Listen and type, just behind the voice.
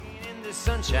the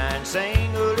sunshine,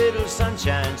 sing a little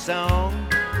sunshine song.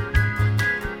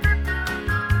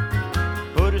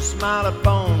 Put a smile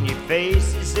upon your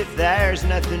face as if there's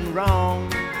nothing wrong.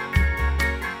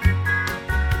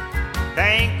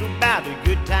 Think about the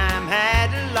good time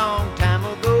had a long time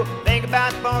ago. Think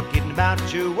about forgetting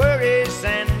about your worries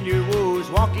and your woes.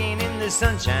 Walking in the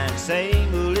sunshine,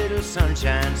 sing a little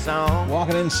sunshine song.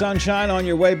 Walking in sunshine on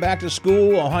your way back to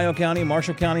school. Ohio County,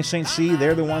 Marshall County, St. C,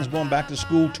 they're the ones going back to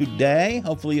school today.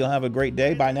 Hopefully you'll have a great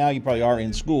day. By now you probably are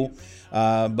in school.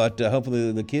 But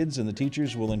hopefully the kids and the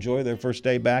teachers will enjoy their first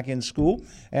day back in school.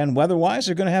 And weather-wise,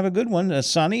 they're going to have a good one.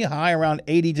 Sunny, high around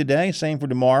 80 today. Same for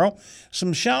tomorrow.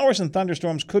 Some showers and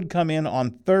thunderstorms could come in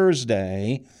on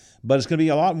Thursday, but it's going to be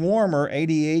a lot warmer.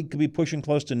 88 could be pushing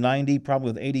close to 90.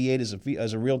 Probably with 88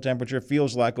 as a real temperature.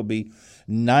 Feels like it'll be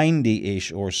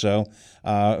 90-ish or so.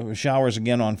 Showers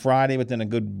again on Friday, but then a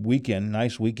good weekend.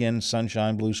 Nice weekend,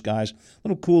 sunshine, blue skies. A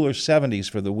little cooler 70s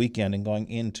for the weekend and going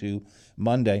into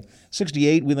Monday.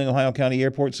 68, Wheeling, Ohio County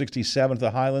Airport. 67 at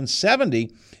the Highlands.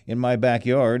 70 in my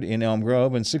backyard in Elm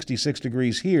Grove. And 66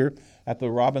 degrees here at the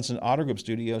Robinson Auto Group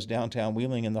Studios, downtown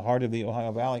Wheeling in the heart of the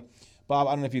Ohio Valley. Bob,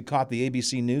 I don't know if you caught the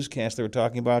ABC newscast. They were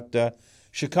talking about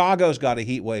Chicago's got a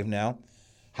heat wave now.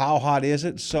 How hot is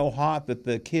it? So hot that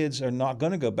the kids are not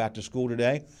going to go back to school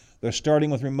today. They're starting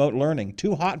with remote learning.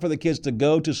 Too hot for the kids to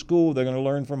go to school. They're going to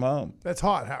learn from home. That's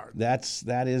hot, Howard. That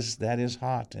is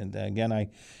hot. And again, I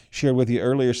shared with you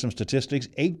earlier some statistics.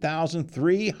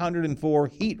 8,304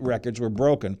 heat records were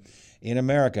broken in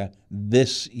America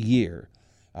this year.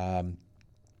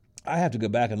 I have to go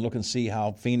back and look and see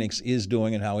how Phoenix is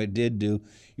doing and how it did do.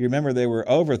 You remember they were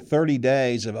over 30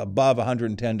 days of above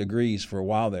 110 degrees for a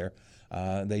while there.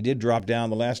 They did drop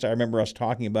down. The last I remember us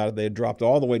talking about it, they had dropped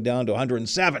all the way down to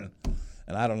 107.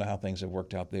 And I don't know how things have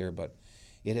worked out there, but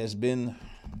it has been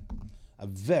a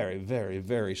very, very,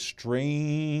 very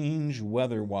strange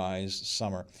weather-wise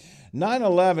summer.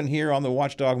 9/11 here on the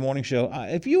Watchdog Morning Show.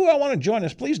 If you want to join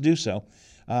us, please do so.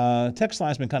 Text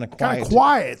line's been kind of quiet. Kind of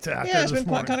quiet out Yeah, there it's this been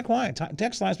morning. kind of quiet.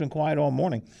 Text line's been quiet all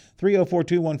morning.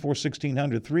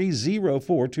 304-214-1600,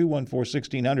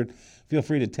 304-214-1600. Feel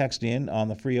free to text in on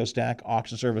the Frio Stack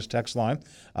Auction Service text line,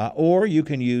 or you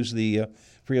can use the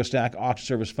Frio Stack Auction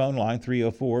Service phone line,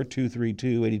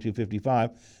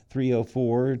 304-232-8255,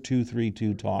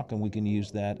 304-232-TALK, and we can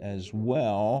use that as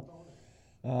well.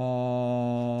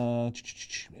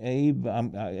 Abe,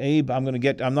 I'm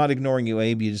not ignoring you,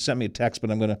 Abe. You just sent me a text, but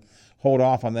I'm going to hold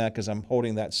off on that because I'm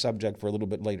holding that subject for a little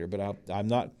bit later. But I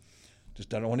don't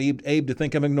want Abe to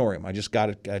think I'm ignoring him. I just got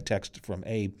a text from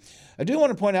Abe. I do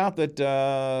want to point out that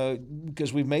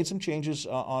because we've made some changes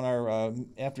on our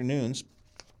afternoons,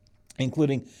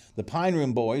 including the Pine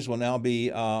Room Boys will now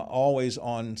be always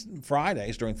on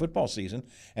Fridays during football season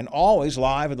and always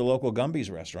live at the local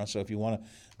Gumby's restaurant. So if you want to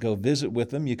go visit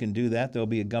with them, you can do that. They'll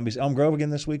be at Gumby's. Elm Grove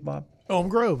again this week, Bob? Elm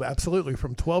Grove, absolutely,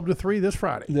 from 12 to 3 this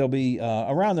Friday. They'll be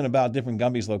around and about different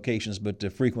Gumby's locations,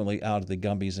 but frequently out at the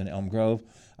Gumby's in Elm Grove.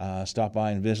 Stop by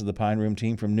and visit the Pine Room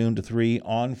team from noon to 3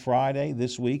 on Friday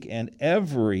this week and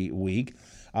every week.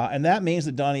 And that means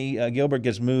that Donnie Gilbert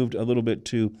gets moved a little bit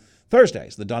to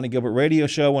Thursdays. The Donnie Gilbert Radio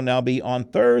Show will now be on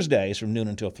Thursdays from noon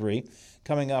until 3.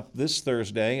 Coming up this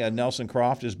Thursday, Nelson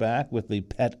Croft is back with the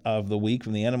Pet of the Week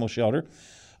from the Animal Shelter.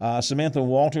 Samantha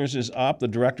Walters is up, the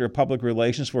Director of Public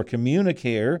Relations for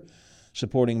Communicare,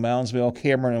 supporting Moundsville,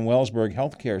 Cameron, and Wellsburg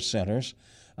healthcare centers.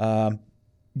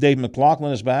 Dave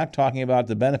McLaughlin is back, talking about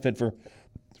the benefit for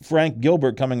Frank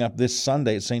Gilbert coming up this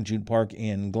Sunday at St. Jude Park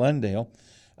in Glendale.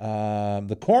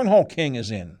 The Cornhole King is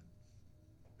in.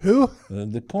 Who?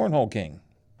 The Cornhole King.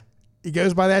 He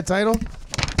goes by that title?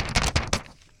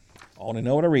 I only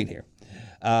know what I read here.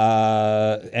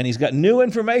 And he's got new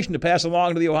information to pass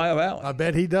along to the Ohio Valley. I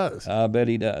bet he does. I bet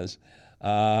he does.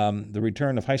 The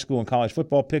return of high school and college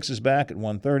football picks is back at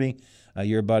 1:30.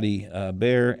 Your buddy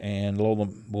Bear and Lola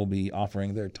will be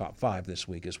offering their top 5 this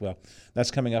week as well.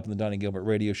 That's coming up in the Donnie Gilbert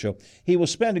Radio Show. He will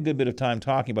spend a good bit of time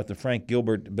talking about the Frank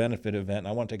Gilbert benefit event. And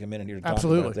I want to take a minute here to talk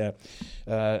about that.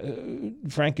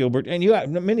 Frank Gilbert, and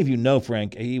many of you know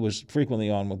Frank. He was frequently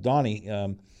on with Donnie.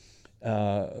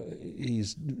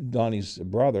 He's Donnie's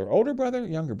brother, older brother,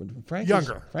 younger brother. Frank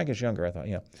is younger, I thought.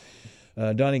 Yeah.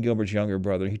 Donnie Gilbert's younger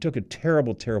brother. He took a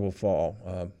terrible, terrible fall.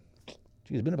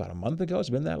 It's been about a month ago. It's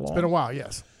been that long. It's been a while,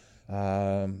 yes.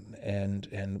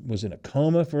 And was in a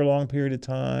coma for a long period of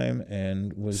time,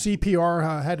 and was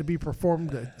CPR had to be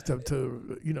performed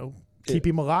to keep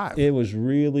him alive. It was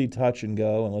really touch and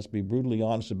go, and let's be brutally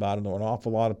honest about it. There were an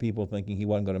awful lot of people thinking he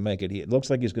wasn't going to make it. It looks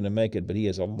like he's going to make it, but he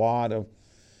has a lot of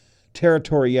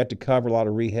territory yet to cover, a lot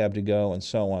of rehab to go, and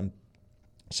so on.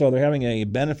 So they're having a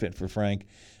benefit for Frank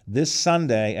this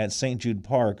Sunday at St. Jude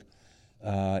Park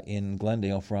in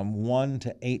Glendale from 1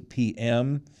 to 8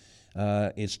 p.m.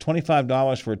 It's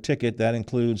 $25 for a ticket. That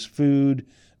includes food,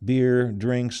 beer,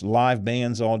 drinks, live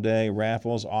bands all day,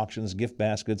 raffles, auctions, gift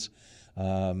baskets. I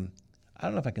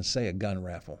don't know if I can say a gun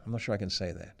raffle. I'm not sure I can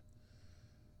say that.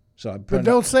 But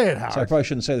don't say it, Howard. So I probably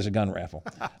shouldn't say there's a gun raffle.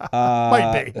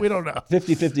 Might be. We don't know.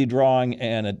 50-50 drawing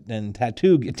and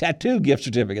tattoo gift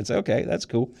certificates. Okay, that's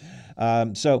cool.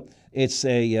 So it's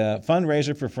a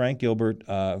fundraiser for Frank Gilbert.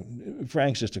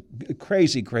 Frank's just a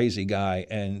crazy, crazy guy.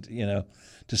 And,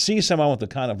 to see someone with the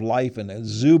kind of life and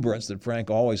exuberance that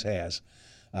Frank always has,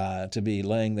 to be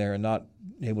laying there and not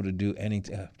able to do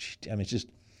anything. It's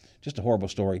just a horrible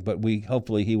story. But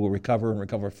hopefully he will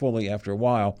recover fully after a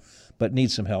while, but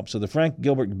needs some help. So the Frank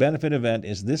Gilbert benefit event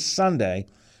is this Sunday,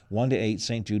 1 to 8,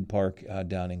 St. Jude Park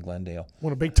down in Glendale.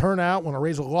 Want a big turnout, want to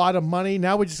raise a lot of money.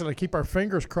 Now we just got to keep our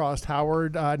fingers crossed,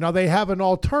 Howard. Now they have an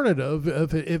alternative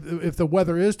if the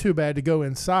weather is too bad to go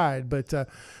inside, but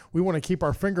we want to keep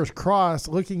our fingers crossed.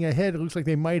 Looking ahead, it looks like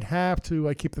they might have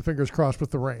to keep the fingers crossed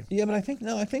with the rain. Yeah, but I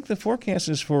think the forecast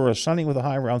is for sunny with a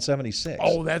high around 76.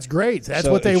 Oh, that's great. That's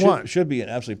what they want. Should be an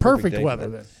absolutely perfect day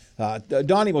weather then.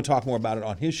 Donnie will talk more about it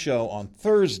on his show on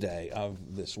Thursday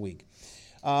of this week.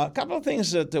 A couple of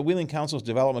things that the Wheeling Council's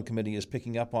Development Committee is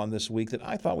picking up on this week that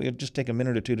I thought we would just take a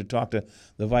minute or two to talk to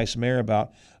the Vice Mayor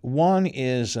about. One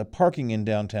is parking in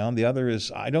downtown. The other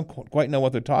is, I don't quite know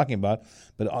what they're talking about,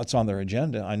 but it's on their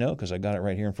agenda. I know because I got it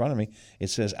right here in front of me. It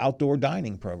says outdoor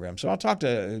dining program. So I'll talk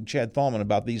to Chad Thalman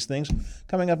about these things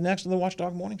coming up next on the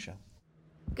Watchdog Morning Show.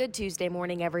 Good Tuesday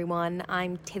morning, everyone.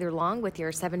 I'm Taylor Long with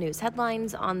your 7 News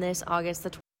headlines on this August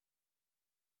the 12th.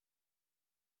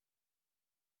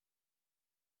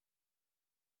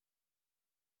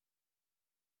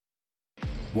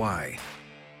 Why?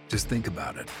 Just think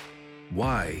about it.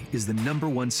 Why is the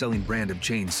 #1 selling brand of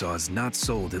chainsaws not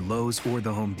sold at Lowe's or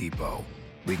the Home Depot?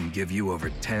 We can give you over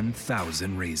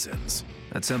 10,000 reasons.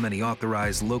 That's how many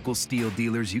authorized local steel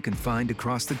dealers you can find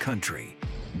across the country.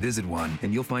 Visit one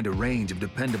and you'll find a range of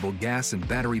dependable gas and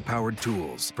battery-powered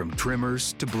tools, from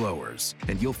trimmers to blowers.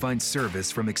 And you'll find service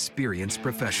from experienced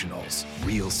professionals.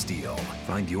 Real steel.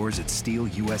 Find yours at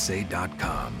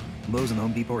steelusa.com. Lowe's and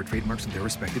Home Depot are trademarks of their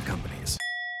respective companies.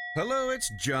 Hello, it's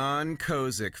John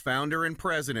Kozik, founder and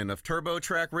president of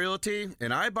TurboTrack Realty,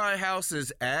 and I buy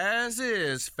houses as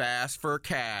is, fast for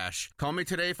cash. Call me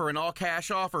today for an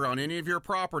all-cash offer on any of your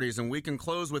properties, and we can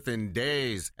close within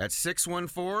days at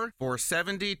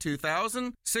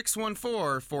 614-470-2000,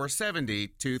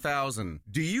 614-470-2000.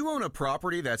 Do you own a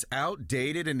property that's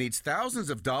outdated and needs thousands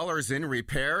of dollars in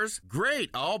repairs? Great,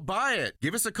 I'll buy it.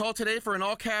 Give us a call today for an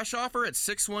all-cash offer at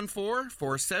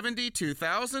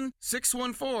 614-470-2000,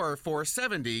 614-470-2000.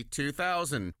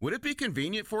 Would it be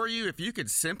convenient for you if you could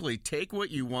simply take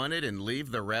what you wanted and leave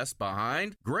the rest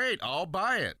behind? Great, I'll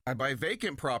buy it. I buy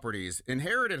vacant properties,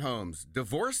 inherited homes,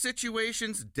 divorce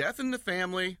situations, death in the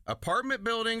family, apartment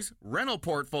buildings, rental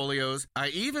portfolios. I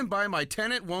even buy my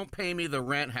tenant won't pay me the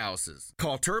rent houses.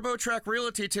 Call TurboTrack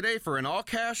Realty today for an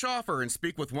all-cash offer and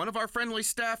speak with one of our friendly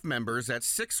staff members at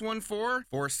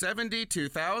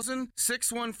 614-470-2000,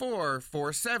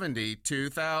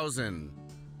 614-470-2000.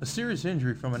 A serious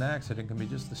injury from an accident can be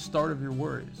just the start of your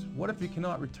worries. What if you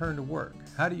cannot return to work?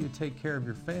 How do you take care of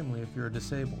your family if you're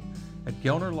disabled? At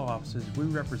Gelner Law Offices, we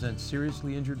represent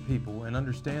seriously injured people and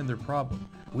understand their problem.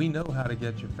 We know how to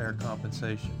get you fair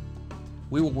compensation.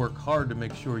 We will work hard to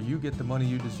make sure you get the money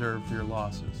you deserve for your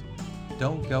losses.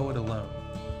 Don't go it alone.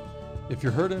 If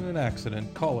you're hurt in an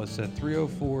accident, call us at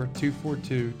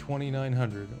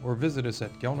 304-242-2900 or visit us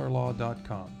at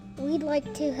gelnerlaw.com. We'd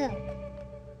like to help.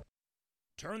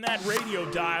 Turn that radio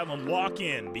dial and lock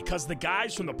in, because the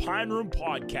guys from the Pine Room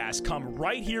Podcast come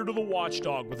right here to the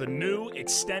Watchdog with a new,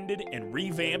 extended, and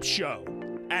revamped show.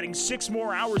 Adding 6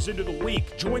 more hours into the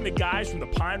week, join the guys from the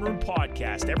Pine Room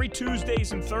Podcast every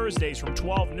Tuesdays and Thursdays from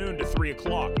 12 noon to 3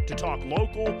 o'clock to talk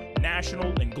local,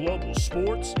 national, and global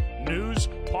sports, news,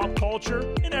 pop culture,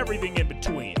 and everything in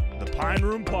between. The Pine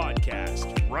Room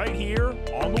Podcast, right here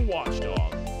on the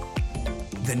Watchdog.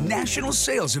 The national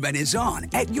sales event is on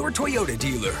at your Toyota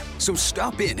dealer. So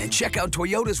stop in and check out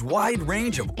Toyota's wide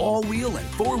range of all-wheel and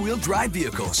four-wheel drive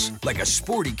vehicles, like a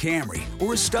sporty Camry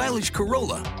or a stylish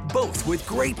Corolla, both with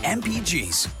great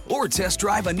MPGs. Or test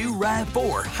drive a new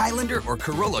RAV4, Highlander, or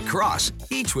Corolla Cross,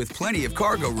 each with plenty of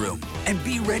cargo room. And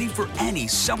be ready for any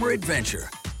summer adventure.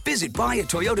 Visit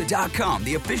buyatoyota.com,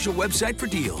 the official website for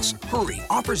deals. Hurry,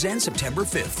 offers end September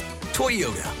 5th.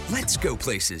 Toyota, let's go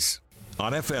places.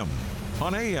 On FM,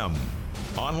 on AM,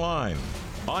 online,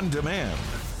 on demand,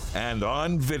 and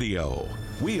on video.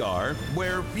 We are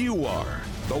where you are.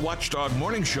 The Watchdog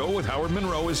Morning Show with Howard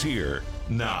Monroe is here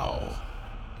now.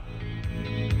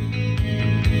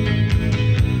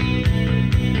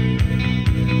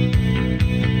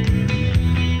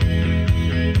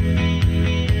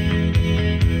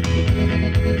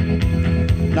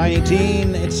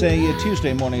 It's a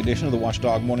Tuesday morning edition of the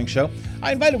Watchdog Morning Show.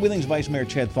 I invited Wheeling's Vice Mayor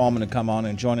Chad Thalman to come on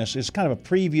and join us. It's kind of a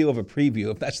preview of a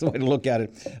preview, if that's the way to look at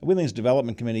it. Wheeling's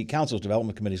Development Committee, Council's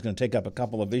Development Committee, is going to take up a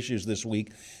couple of issues this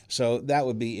week. So that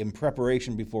would be in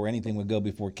preparation before anything would go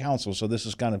before Council. So this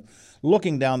is kind of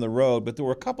looking down the road. But there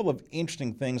were a couple of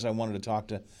interesting things I wanted to talk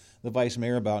to the Vice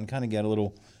Mayor about and kind of get a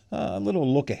little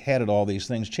look ahead at all these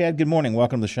things. Chad, good morning.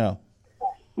 Welcome to the show.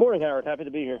 Morning, Howard. Happy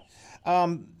to be here.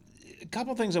 A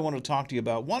couple of things I want to talk to you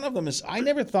about. One of them is I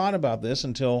never thought about this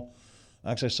until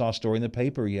actually I saw a story in the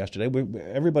paper yesterday.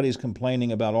 Everybody's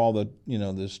complaining about all the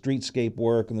the streetscape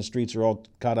work, and the streets are all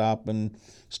cut up, and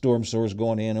storm sewers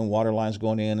going in, and water lines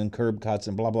going in, and curb cuts,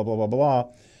 and blah blah blah blah blah.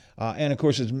 And of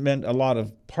course, it's meant a lot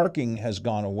of parking has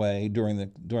gone away during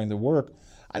the work.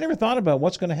 I never thought about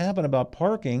what's going to happen about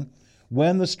parking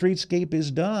when the streetscape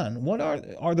is done. What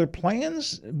are there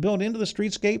plans built into the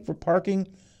streetscape for parking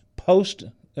post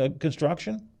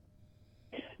construction?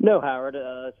 No, Howard.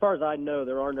 As far as I know,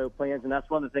 there are no plans, and that's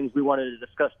one of the things we wanted to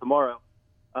discuss tomorrow.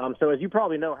 So as you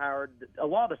probably know, Howard, a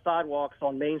lot of the sidewalks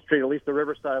on Main Street, at least the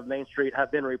riverside of Main Street,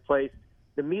 have been replaced.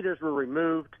 The meters were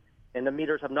removed, and the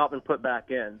meters have not been put back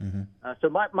in. Mm-hmm. So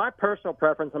my personal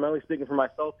preference, I'm only speaking for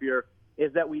myself here,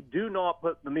 is that we do not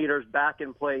put the meters back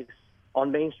in place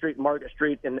on Main Street, Market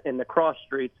Street, and the cross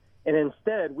streets, and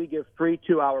instead we give free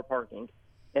 2-hour parking.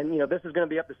 And, this is going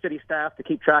to be up to city staff to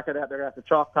keep track of that. They're going to have to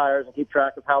chalk tires and keep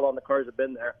track of how long the cars have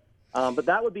been there. But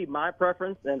that would be my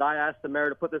preference, and I asked the mayor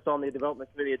to put this on the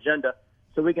Development Committee agenda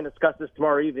so we can discuss this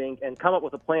tomorrow evening and come up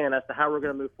with a plan as to how we're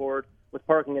going to move forward with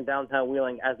parking in downtown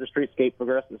Wheeling as the streetscape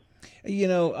progresses.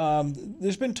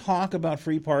 There's been talk about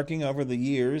free parking over the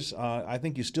years. I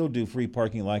think you still do free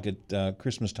parking like at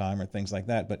Christmas time or things like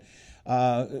that. But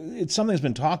it's something that's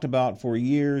been talked about for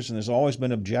years, and there's always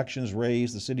been objections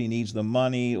raised. The city needs the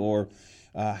money, or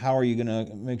how are you going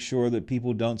to make sure that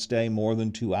people don't stay more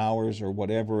than 2 hours or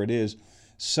whatever it is.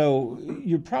 So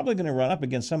you're probably going to run up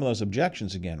against some of those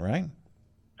objections again, right?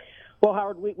 Well,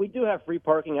 Howard, we do have free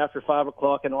parking after 5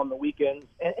 o'clock and on the weekends.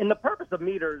 And the purpose of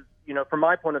meters, from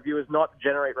my point of view, is not to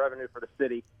generate revenue for the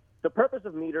city. The purpose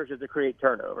of meters is to create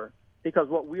turnover. Because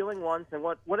what Wheeling wants and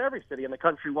what every city in the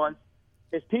country wants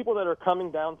is people that are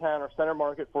coming downtown or Center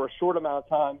Market for a short amount of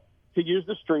time to use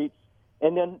the streets,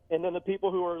 and then the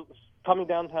people who are coming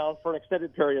downtown for an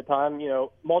extended period of time,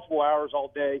 multiple hours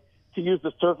all day, to use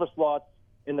the surface lots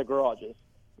in the garages.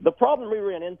 The problem we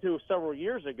ran into several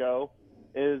years ago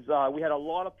is we had a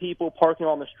lot of people parking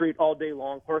on the street all day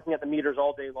long, parking at the meters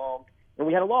all day long, and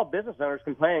we had a lot of business owners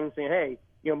complaining, saying, hey,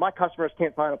 my customers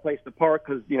can't find a place to park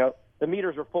because, the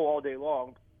meters are full all day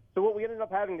long. So what we ended up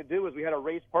having to do is we had to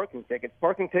raise parking tickets.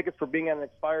 Parking tickets for being at an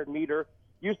expired meter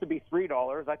used to be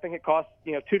 $3. I think it cost,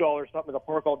 $2 something to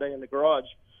park all day in the garage.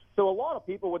 So a lot of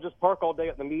people would just park all day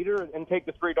at the meter and take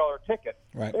the $3 ticket.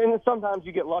 Right. And then sometimes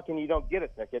you get lucky and you don't get a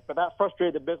ticket, but that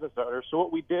frustrated the business owners. So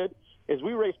what we did is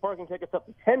we raised parking tickets up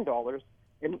to $10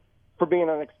 for being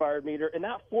an expired meter, and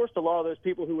that forced a lot of those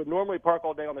people who would normally park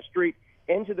all day on the street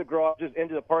into the garages,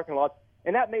 into the parking lots,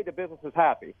 and that made the businesses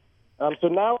happy. So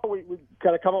now we've got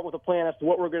to come up with a plan as to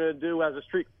what we're going to do as the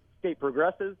streetscape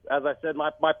progresses. As I said,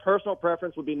 my personal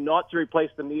preference would be not to replace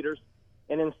the meters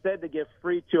and instead to give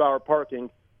free 2-hour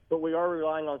parking. But we are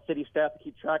relying on city staff to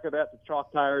keep track of that, to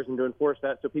chalk tires and to enforce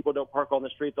that so people don't park on the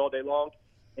streets all day long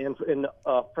and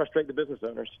frustrate the business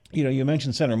owners. You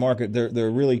mentioned Center Market. There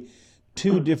are really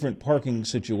two different parking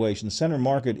situations. Center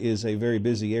Market is a very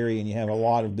busy area, and you have a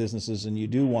lot of businesses, and you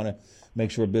do want to make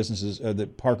sure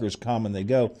that parkers come and they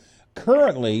go.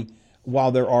 Currently,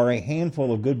 while there are a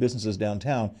handful of good businesses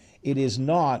downtown, it's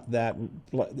not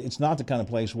the kind of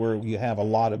place where you have a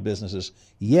lot of businesses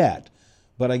yet.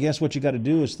 But I guess what you got to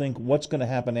do is think what's going to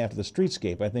happen after the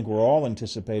streetscape. I think we're all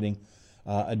anticipating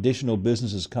additional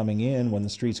businesses coming in when the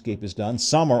streetscape is done.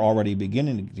 Some are already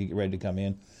beginning to get ready to come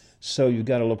in. So you've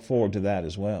got to look forward to that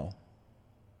as well.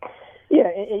 Yeah,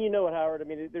 and you know what, Howard? I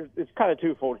mean, it's kind of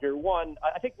twofold here. One,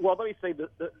 I think, let me say the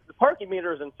parking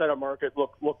meters in Center Market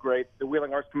look great. The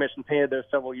Wheeling Arts Commission painted those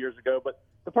several years ago, but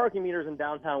the parking meters in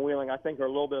downtown Wheeling, I think, are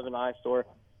a little bit of an eyesore.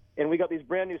 And we got these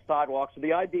brand new sidewalks. So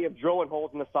the idea of drilling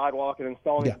holes in the sidewalk and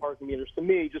installing these parking meters, to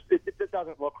me, it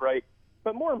doesn't look right.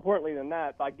 But more importantly than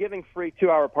that, by giving free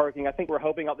 2-hour parking, I think we're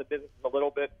helping out the businesses a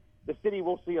little bit. The city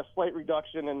will see a slight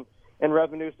reduction in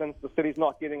revenue since the city's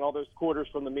not getting all those quarters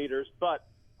from the meters. But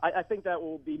I think that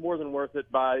will be more than worth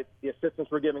it by the assistance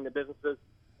we're giving the businesses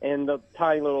and the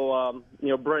tiny little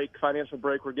financial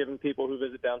break we're giving people who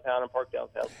visit downtown and park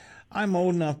downtown. I'm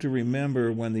old enough to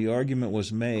remember when the argument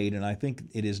was made, and I think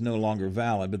it is no longer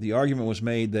valid, but the argument was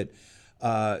made that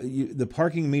the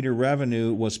parking meter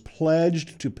revenue was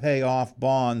pledged to pay off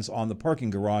bonds on the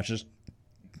parking garages.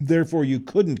 Therefore, you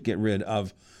couldn't get rid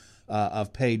of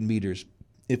paid meters.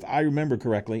 If I remember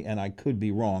correctly, and I could be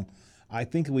wrong, I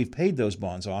think we've paid those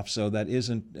bonds off, so that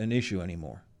isn't an issue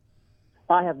anymore.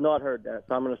 I have not heard that,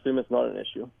 so I'm going to assume it's not an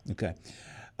issue. Okay.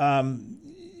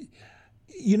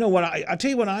 You know what? I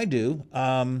tell you what I do.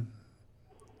 I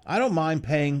don't mind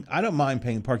paying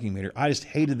parking meter. I just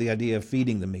hated the idea of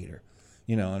feeding the meter,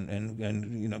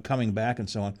 and coming back and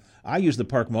so on. I use the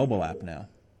Park Mobile app now.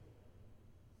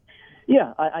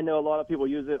 Yeah, I know a lot of people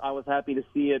use it. I was happy to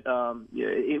see it.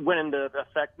 It went into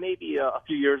effect maybe a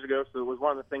few years ago, so it was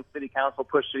one of the things City Council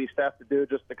pushed city staff to do,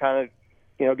 just to kind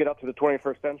of get up to the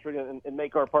 21st century and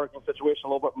make our parking situation a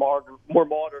little bit more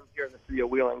modern here in the city of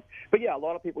Wheeling. But yeah, a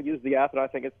lot of people use the app, and I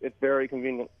think it's very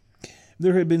convenient.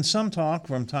 There had been some talk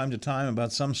from time to time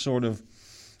about some sort of,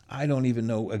 I don't even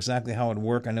know exactly how it would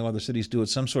work. I know other cities do it.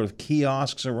 Some sort of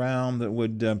kiosks around that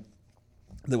would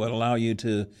allow you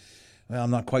to, well,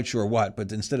 I'm not quite sure what,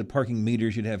 but instead of parking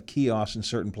meters, you'd have kiosks in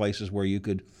certain places where you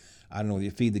could, I don't know, whether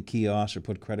you feed the kiosks or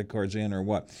put credit cards in or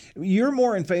what. You're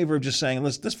more in favor of just saying,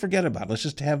 let's forget about it.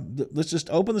 Let's just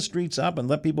open the streets up and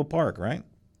let people park, right?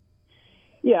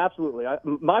 Yeah, absolutely.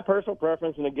 My personal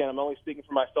preference, and again, I'm only speaking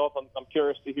for myself. I'm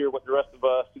curious to hear what the rest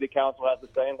of City Council has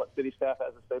to say and what city staff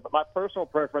has to say. But my personal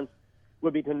preference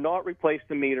would be to not replace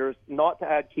the meters, not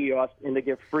to add kiosks, and to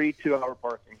give free 2-hour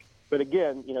parking. But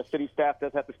again, city staff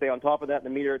does have to stay on top of that, and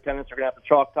the meter attendants are going to have to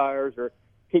chalk tires or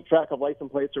keep track of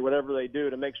license plates or whatever they do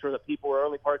to make sure that people are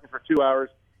only parking for 2 hours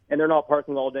and they're not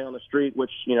parking all day on the street,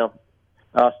 which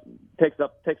takes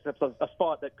up a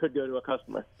spot that could go to a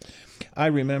customer. I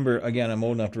remember, again, I'm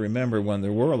old enough to remember when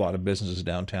there were a lot of businesses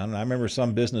downtown, and I remember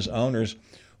some business owners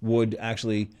would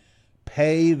actually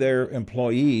pay their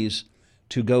employees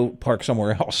to go park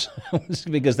somewhere else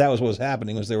because that was what was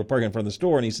happening. Was they were parking in front of the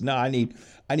store, and he said, "No, I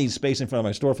need space in front of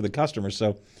my store for the customers,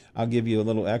 so I'll give you a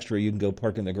little extra. You can go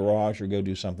park in the garage or go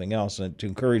do something else," and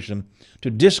to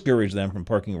discourage them from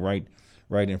parking right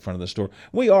in front of the store.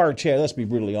 We are, Chad. Let's be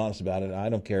brutally honest about it. I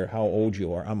don't care how old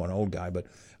you are. I'm an old guy, but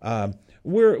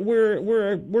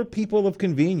we're people of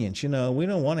convenience. We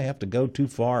don't want to have to go too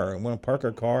far. We want to park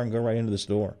our car and go right into the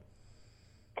store.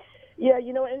 Yeah,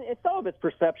 and it's all of its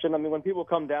perception. I mean, when people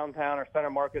come downtown or Center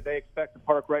Market, they expect to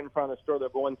park right in front of the store they're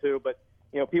going to. But,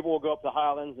 people will go up to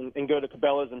Highlands and go to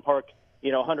Cabela's and park,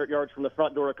 100 yards from the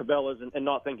front door of Cabela's and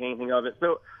not think anything of it.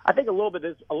 So I think a little bit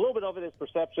of it is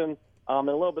perception, and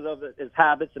a little bit of it is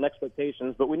habits and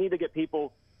expectations. But we need to get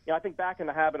people, I think, back in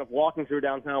the habit of walking through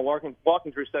downtown, walking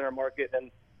through Center Market,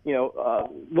 and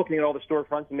looking at all the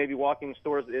storefronts and maybe walking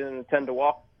stores they didn't intend to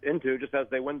walk into just as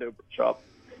they window shop.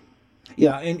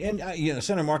 Yeah, and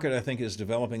Center Market, I think, is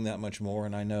developing that much more,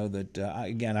 and I know that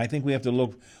again, I think we have to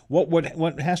look.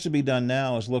 What has to be done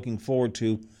now is looking forward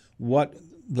to what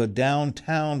the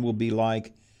downtown will be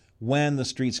like when the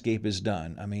streetscape is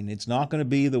done. I mean, it's not going to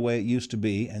be the way it used to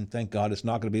be, and thank God it's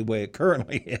not going to be the way it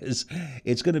currently is.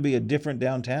 It's going to be a different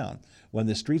downtown when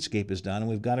the streetscape is done, and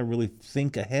we've got to really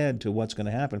think ahead to what's going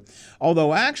to happen.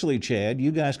 Although, actually, Chad,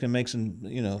 you guys can make some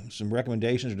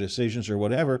recommendations or decisions or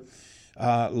whatever.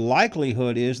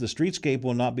 Likelihood is the streetscape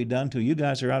will not be done till you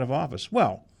guys are out of office.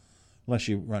 Well, unless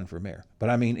you run for mayor. But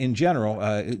I mean, in general,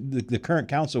 the current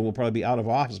council will probably be out of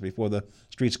office before the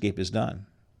streetscape is done.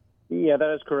 Yeah,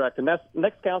 that is correct. And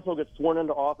next council gets sworn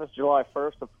into office July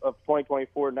 1st of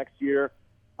 2024 next year.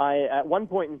 At one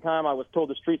point in time, I was told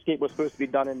the streetscape was supposed to be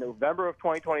done in November of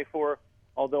 2024,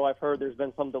 although I've heard there's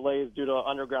been some delays due to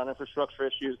underground infrastructure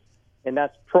issues. And the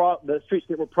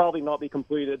streetscape will probably not be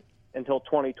completed until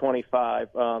 2025.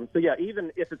 So yeah,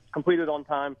 even if it's completed on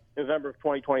time, November of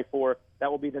 2024, that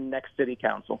will be the next city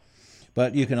council.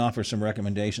 But you can offer some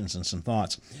recommendations and some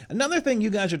thoughts. Another thing you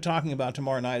guys are talking about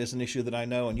tomorrow night is an issue that I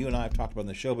know, and you and I have talked about on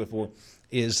the show before,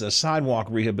 is sidewalk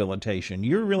rehabilitation.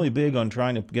 You're really big on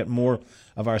trying to get more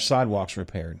of our sidewalks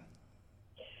repaired.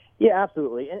 Yeah,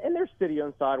 absolutely. And there's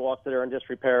city-owned sidewalks that are in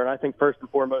disrepair, and I think first and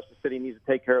foremost the city needs to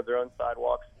take care of their own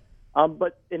sidewalks.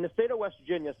 But in the state of West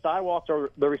Virginia, sidewalks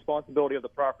are the responsibility of the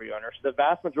property owner. So the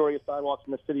vast majority of sidewalks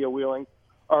in the city of Wheeling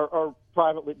are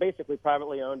basically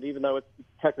privately owned, even though it's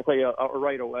technically a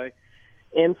right-of-way.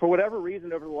 And for whatever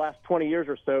reason, over the last 20 years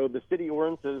or so, the city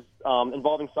ordinances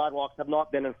involving sidewalks have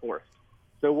not been enforced.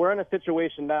 So we're in a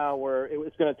situation now where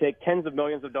it's going to take tens of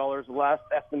millions of dollars. The last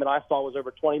estimate I saw was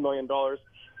over $20 million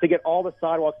to get all the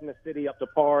sidewalks in the city up to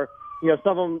par.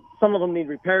 Some of them need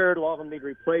repaired, a lot of them need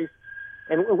replaced.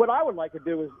 And what I would like to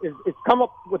do is come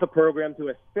up with a program to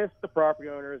assist the property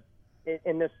owners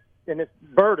in this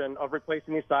burden of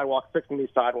replacing these sidewalks, fixing these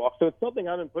sidewalks. So it's something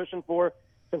I've been pushing for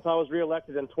since I was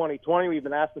reelected in 2020. We've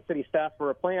been asked the city staff for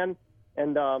a plan,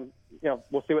 and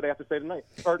we'll see what they have to say tonight.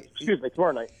 Or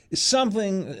tomorrow night.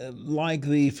 Something like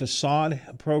the facade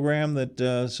program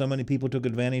that so many people took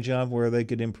advantage of, where they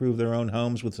could improve their own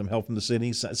homes with some help from the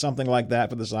city. Something like that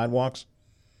for the sidewalks.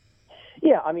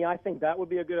 Yeah, I think that would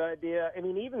be a good idea.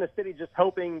 Even the city just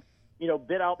helping,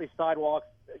 bid out these sidewalks,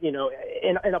 in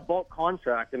a bulk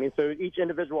contract. So each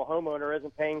individual homeowner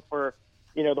isn't paying for,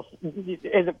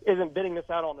 isn't bidding this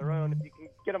out on their own. If you can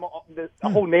get them a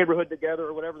whole neighborhood together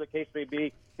or whatever the case may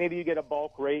be, maybe you get a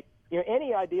bulk rate.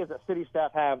 Any ideas that city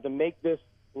staff have to make this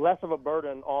less of a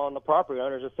burden on the property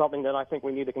owners is something that I think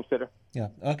we need to consider. Yeah.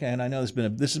 Okay. And I know this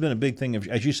has been a big thing,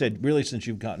 as you said, really since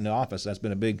you've gotten into office. That's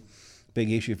been a big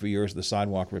issue for yours, the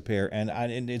sidewalk repair. And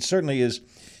it certainly is,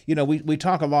 we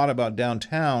talk a lot about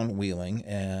downtown Wheeling,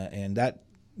 and that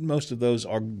most of those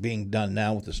are being done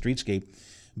now with the streetscape,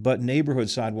 but neighborhood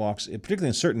sidewalks, particularly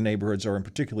in certain neighborhoods, are in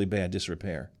particularly bad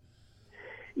disrepair.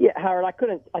 Yeah, Howard, I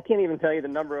can't even tell you the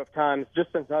number of times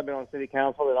just since I've been on city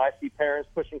council that I see parents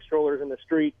pushing strollers in the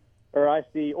street, or I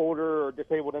see older or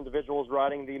disabled individuals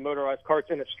riding the motorized carts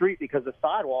in the street because the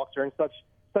sidewalks are in such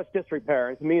disrepair.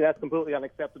 And to me, that's completely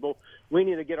unacceptable. We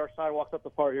need to get our sidewalks up to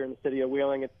par here in the city of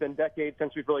Wheeling. It's been decades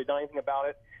since we've really done anything about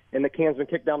it, and the can's been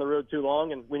kicked down the road too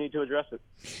long, and we need to address it.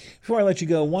 Before I let you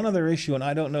go, one other issue, and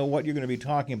I don't know what you're going to be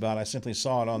talking about. I simply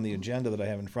saw it on the agenda that I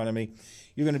have in front of me.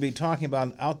 You're going to be talking about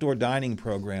an outdoor dining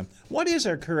program. What is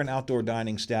our current outdoor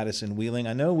dining status in Wheeling?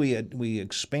 I know we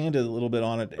expanded a little bit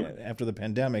on it after the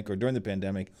pandemic or during the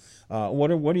pandemic. What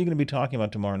are you going to be talking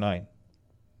about tomorrow night?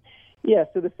 Yeah,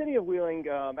 so the city of Wheeling,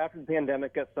 after the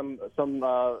pandemic, got some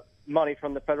money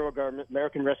from the federal government,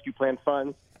 American Rescue Plan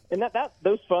funds, and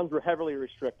those funds were heavily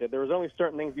restricted. There was only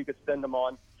certain things you could spend them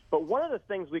on. But one of the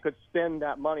things we could spend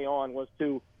that money on was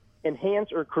to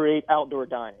enhance or create outdoor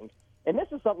dining. And this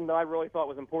is something that I really thought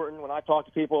was important when I talk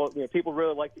to people. People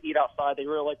really like to eat outside. They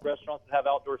really like restaurants that have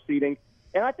outdoor seating.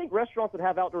 And I think restaurants that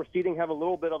have outdoor seating have a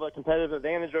little bit of a competitive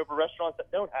advantage over restaurants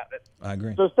that don't have it. I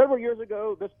agree. So several years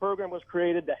ago, this program was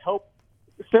created to help,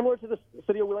 similar to the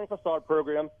City of Wheeling facade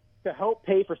program, to help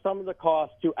pay for some of the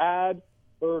costs to add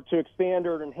or to expand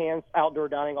or enhance outdoor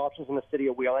dining options in the City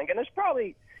of Wheeling. And there's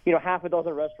probably, half a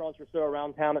dozen restaurants or so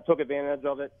around town that took advantage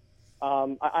of it.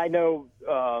 I know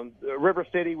River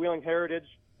City, Wheeling Heritage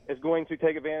is going to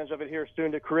take advantage of it here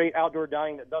soon to create outdoor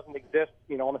dining that doesn't exist,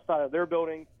 on the side of their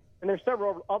building. And there's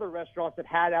several other restaurants that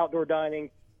had outdoor dining,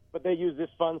 but they use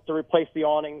this funds to replace the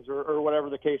awnings or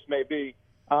whatever the case may be.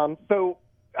 So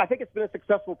I think it's been a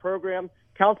successful program.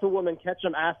 Councilwoman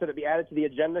Ketchum asked that it be added to the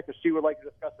agenda because she would like to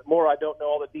discuss it more. I don't know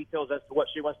all the details as to what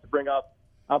she wants to bring up.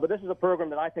 But this is a program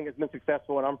that I think has been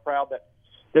successful, and I'm proud that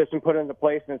it's been put into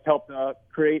place and it's helped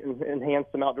create and enhance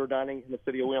some outdoor dining in the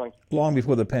city of Wheeling. Long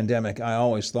before the pandemic, I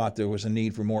always thought there was a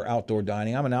need for more outdoor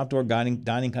dining. I'm an outdoor dining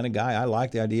kind of guy. I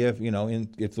like the idea of,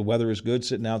 if the weather is good,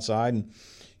 sitting outside and,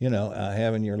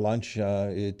 having your lunch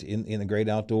in the great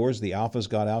outdoors. The Alpha's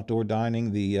got outdoor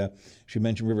dining. She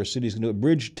mentioned River City's going to do it.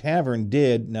 Bridge Tavern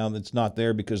did. Now it's not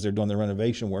there because they're doing the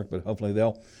renovation work, but hopefully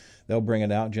they'll bring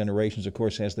it out. Generations, of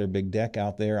course, has their big deck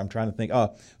out there. I'm trying to think.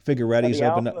 Figueretti's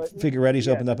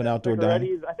opened up an outdoor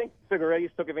dining. I think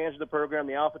Figueretti's took advantage of the program.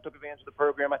 The Alpha took advantage of the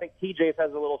program. I think TJ's has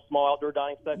a little small outdoor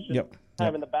dining section. Yep.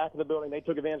 In the back of the building. They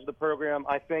took advantage of the program.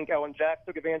 I think Ellen Jack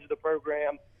took advantage of the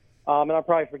program. And I'm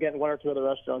probably forgetting one or two other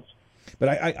restaurants. But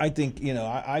I think,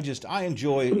 I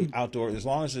enjoy outdoor as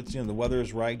long as it's, the weather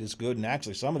is right, it's good. And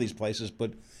actually some of these places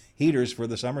put heaters for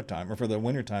the summertime or for the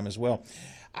wintertime as well.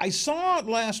 I saw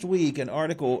last week an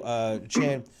article,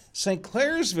 Chad, St.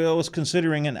 Clairsville is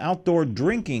considering an outdoor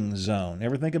drinking zone.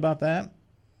 Ever think about that?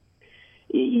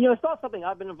 It's not something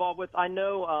I've been involved with. I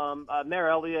know Mayor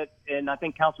Elliott and I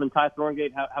think Councilman Ty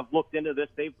Thorngate have looked into this.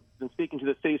 They've been speaking to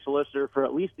the city solicitor for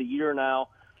at least a year now.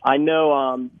 I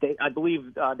know I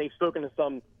believe they've spoken to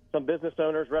some business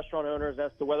owners, restaurant owners,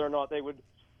 as to whether or not they would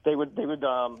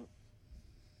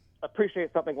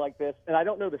appreciate something like this. And I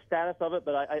don't know the status of it,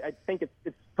 but I think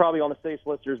it's probably on the city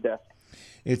solicitor's desk.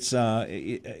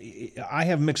 I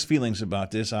have mixed feelings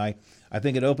about this. I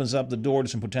think it opens up the door to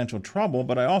some potential trouble,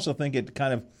 but I also think it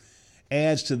kind of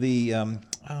adds to the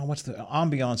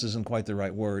ambiance isn't quite the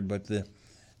right word, but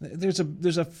there's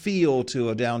a feel to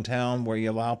a downtown where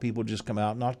you allow people to just come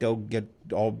out, not go get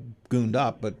all gooned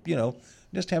up, but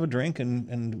just have a drink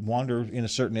and wander in a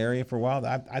certain area for a while.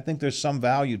 I think there's some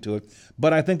value to it,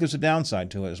 but I think there's a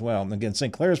downside to it as well. And again,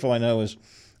 St. Clairsville, I know,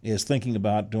 is thinking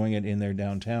about doing it in their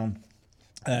downtown,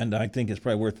 and I think it's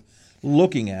probably worth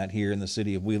looking at here in the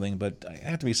city of Wheeling, but there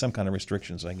have to be some kind of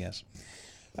restrictions, I guess.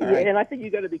 All right. And I think you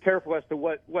got to be careful as to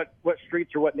what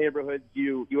streets or what neighborhoods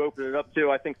you open it up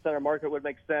to. I think Center Market would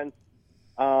make sense.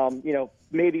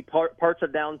 Maybe parts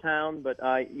of downtown, but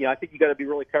I think you got to be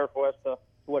really careful as to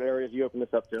what areas you open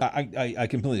this up to. I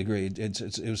completely agree.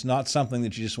 It was not something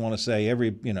that you just want to say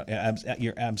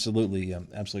you're absolutely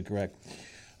correct.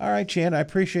 All right, Chad, I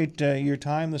appreciate your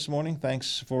time this morning.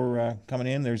 Thanks for coming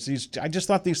in. I just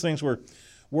thought these things were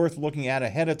worth looking at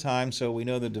ahead of time, so we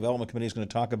know the development committee is going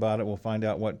to talk about it. We'll find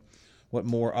out what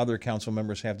more other council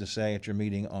members have to say at your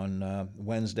meeting on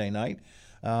Wednesday night.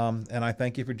 And I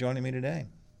thank you for joining me today.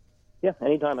 Yeah,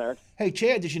 anytime, Eric. Hey,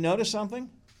 Chad, did you notice something?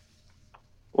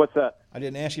 What's that? I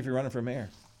didn't ask you if you're running for mayor.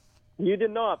 You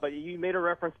did not, but you made a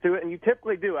reference to it, and you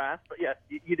typically do ask. But yes,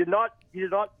 you did not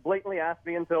blatantly ask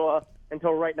me until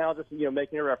right now, just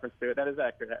making a reference to it. That is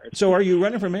accurate, Howard. So, are you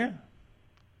running for mayor?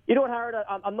 You know what, Howard?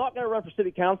 I'm not going to run for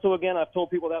city council again. I've told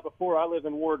people that before. I live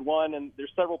in Ward 1, and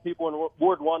there's several people in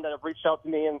Ward 1 that have reached out to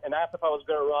me and asked if I was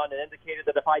going to run, and indicated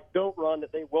that if I don't run,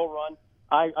 that they will run.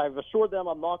 I've assured them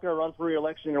I'm not going to run for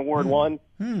re-election in Ward 1.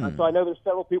 So I know there's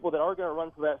several people that are going to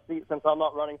run for that seat since I'm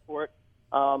not running for it.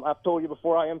 I've told you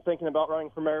before I am thinking about running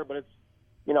for mayor, but it's,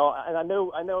 and I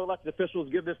know elected officials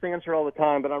give this answer all the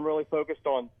time, but I'm really focused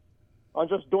on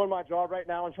just doing my job right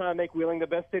now and trying to make Wheeling the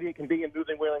best city it can be and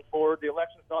moving Wheeling forward. The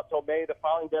election's not till May. The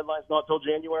filing deadline's not till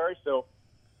January. So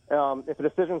if a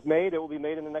decision's made, it will be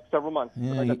made in the next several months.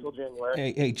 Yeah, not till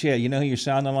January. Hey, Chad, you know who you're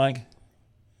sounding like?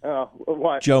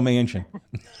 What? Joe Manchin.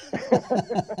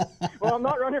 Well, I'm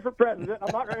not running for president.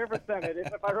 I'm not running for Senate.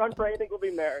 If I run for anything, it will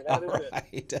be mayor. That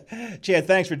is it. Chad,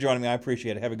 thanks for joining me. I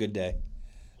appreciate it. Have a good day.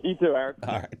 You too, Eric.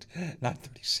 All right.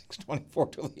 9:36, 24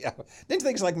 till the hour. Didn't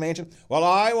think like Manchin. Well,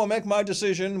 I will make my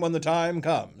decision when the time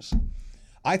comes.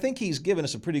 I think he's given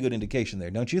us a pretty good indication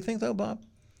there. Don't you think, though, Bob?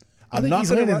 I think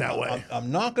he's leaning that way.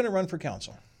 I'm not going to run for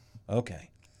council. Okay.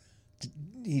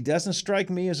 He doesn't strike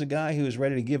me as a guy who is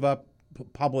ready to give up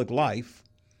public life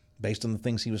based on the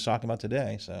things he was talking about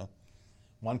today. So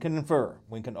one can infer.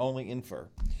 We can only infer.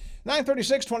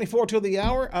 9:36, 24 till the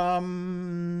hour.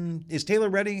 Is Taylor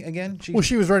ready again?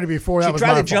 She was ready before. That was she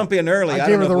tried my to jump in early. I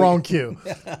gave her the wrong cue.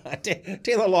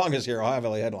 Taylor Long is here. Ohio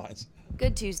Valley Headlines.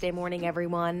 Good Tuesday morning,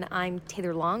 everyone. I'm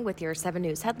Taylor Long with your 7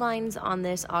 News headlines on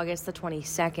this August the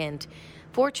 22nd.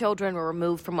 4 children were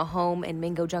removed from a home in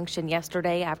Mingo Junction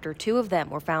yesterday after 2 of them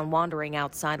were found wandering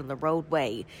outside on the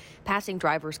roadway. Passing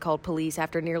drivers called police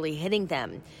after nearly hitting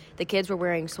them. The kids were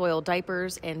wearing soiled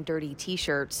diapers and dirty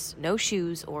T-shirts, no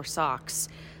shoes or socks.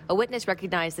 A witness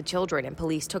recognized the children and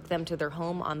police took them to their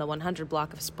home on the 100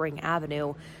 block of Spring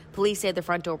Avenue. Police say the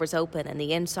front door was open and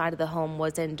the inside of the home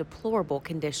was in deplorable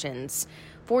conditions.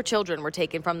 4 children were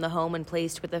taken from the home and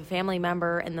placed with a family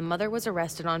member, and the mother was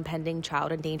arrested on pending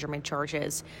child endangerment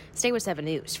charges. Stay with 7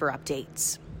 News for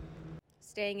updates.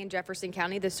 Staying in Jefferson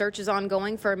County, the search is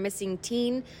ongoing for a missing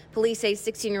teen. Police say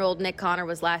 16-year-old Nick Connor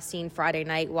was last seen Friday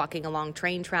night walking along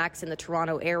train tracks in the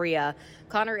Toronto area.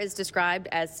 Connor is described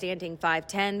as standing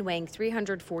 5'10", weighing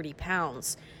 340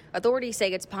 pounds. Authorities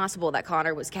say it's possible that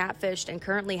Connor was catfished and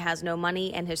currently has no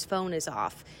money and his phone is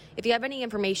off. If you have any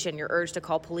information, you're urged to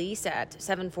call police at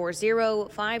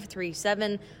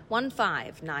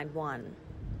 740-537-1591.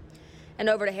 And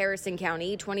over to Harrison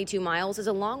County, 22 miles is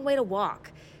a long way to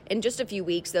walk. In just a few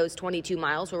weeks, those 22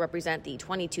 miles will represent the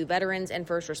 22 veterans and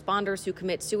first responders who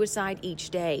commit suicide each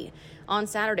day. On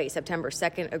Saturday, September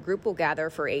 2nd, a group will gather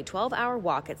for a 12-hour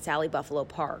walk at Sally Buffalo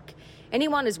Park.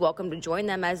 Anyone is welcome to join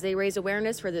them as they raise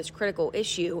awareness for this critical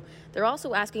issue. They're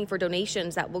also asking for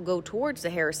donations that will go towards the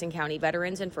Harrison County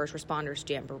Veterans and First Responders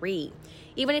Jamboree.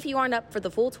 Even if you aren't up for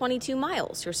the full 22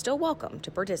 miles, you're still welcome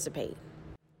to participate.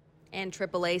 And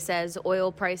AAA says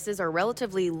oil prices are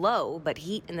relatively low, but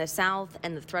heat in the south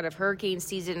and the threat of hurricane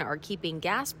season are keeping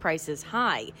gas prices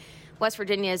high. West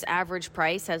Virginia's average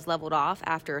price has leveled off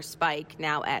after a spike,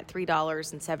 now at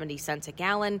 $3.70 a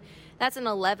gallon. That's an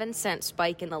 11-cent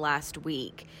spike in the last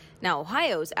week. Now,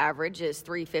 Ohio's average is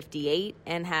 $3.58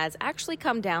 and has actually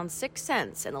come down 6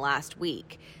 cents in the last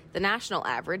week. The national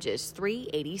average is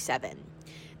 $3.87.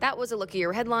 That was a look at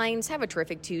your headlines. Have a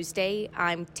terrific Tuesday.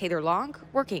 I'm Taylor Long,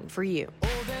 working for you.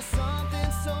 Oh, there's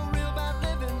something so real about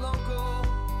living local.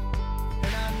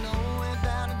 And I know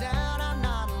without a doubt I'm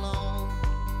not alone.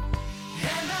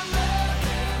 And I'm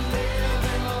loving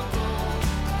living local.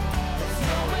 There's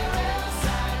nowhere else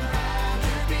I'd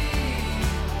rather be.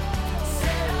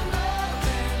 Said I'm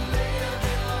loving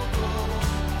living local.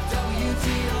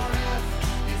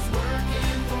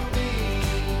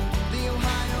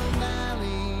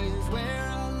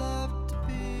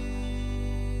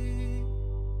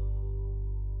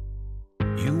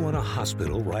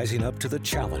 hospital rising up to the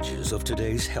challenges of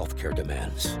today's healthcare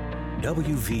demands.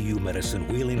 WVU Medicine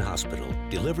Wheeling Hospital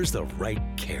delivers the right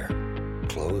care,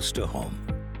 close to home.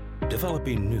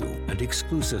 Developing new and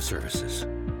exclusive services,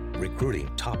 recruiting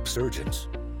top surgeons,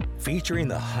 featuring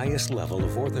the highest level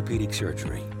of orthopedic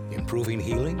surgery, improving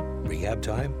healing, rehab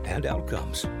time, and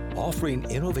outcomes, offering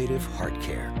innovative heart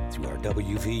care through our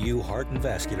WVU Heart and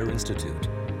Vascular Institute,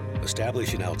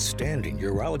 establishing outstanding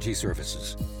urology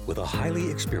services with a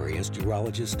highly experienced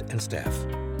urologist and staff,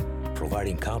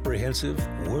 providing comprehensive,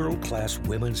 world-class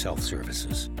women's health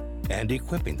services, and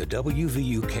equipping the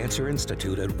WVU Cancer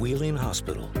Institute at Wheeling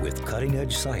Hospital with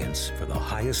cutting-edge science for the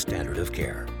highest standard of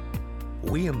care.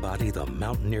 We embody the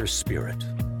mountaineer spirit,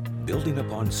 building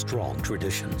upon strong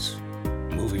traditions,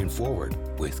 moving forward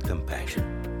with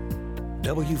compassion.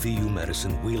 WVU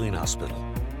Medicine Wheeling Hospital,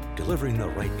 delivering the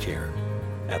right care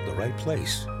at the right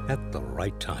place at the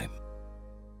right time.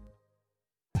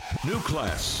 New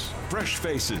class, fresh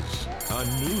faces. A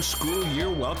new school year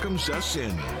welcomes us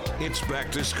in. It's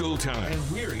back to school time,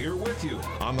 and we're here with you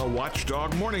on the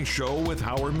Watchdog Morning Show with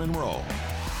Howard Monroe.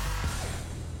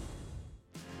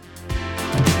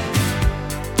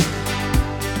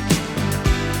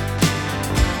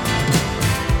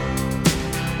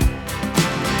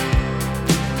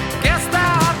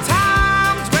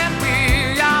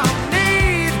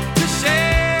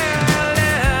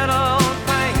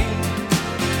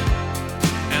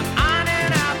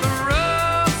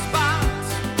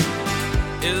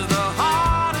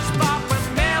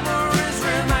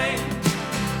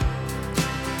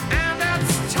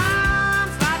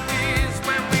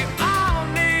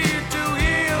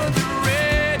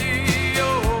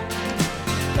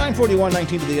 .41,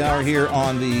 19 to the hour here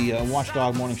on the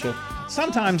Watchdog Morning Show.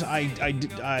 Sometimes I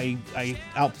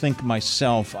outthink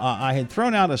myself. I had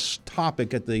thrown out a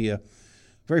topic at the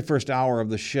very first hour of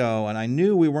the show, and I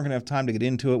knew we weren't going to have time to get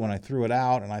into it when I threw it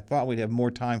out, and I thought we'd have more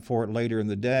time for it later in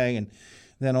the day. And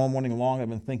then all morning long, I've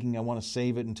been thinking I want to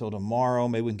save it until tomorrow.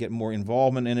 Maybe we can get more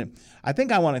involvement in it. I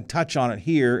think I want to touch on it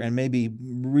here and maybe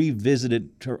revisit it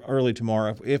early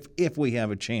tomorrow if we have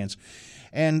a chance.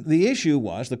 And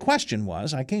the question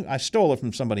was, I stole it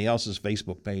from somebody else's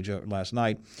Facebook page last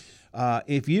night.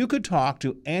 If you could talk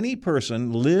to any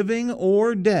person, living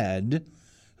or dead,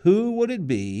 who would it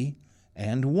be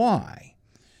and why?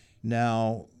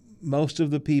 Now, most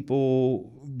of the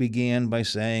people began by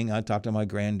saying, I'd talk to my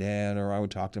granddad, or I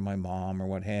would talk to my mom, or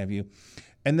what have you.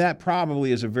 And that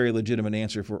probably is a very legitimate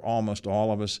answer for almost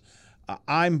all of us.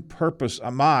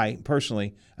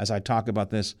 Personally, as I talk about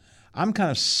this, I'm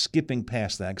kind of skipping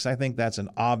past that because I think that's an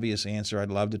obvious answer. I'd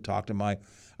love to talk to my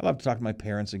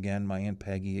parents again, my Aunt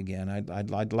Peggy again. I'd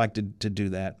like to do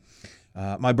that.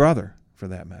 My brother, for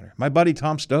that matter, my buddy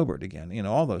Tom Stobart again.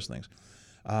 All those things.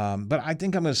 But I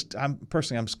think I'm kind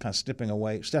of stepping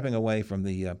away from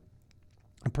the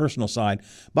personal side.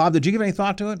 Bob, did you give any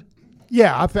thought to it?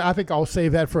 Yeah, I think I'll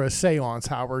save that for a seance,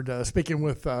 Howard, speaking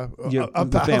with a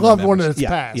loved members. one that's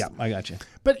passed. Yeah, I got you.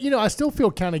 But, I still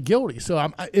feel kind of guilty.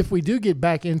 So if we do get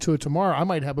back into it tomorrow, I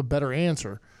might have a better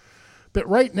answer. But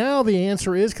right now the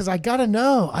answer is because I got to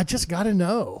know. I just got to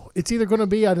know. It's either going to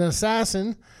be an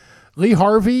assassin, Lee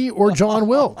Harvey, or John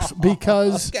Wilkes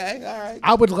because okay, all right.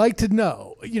 I would like to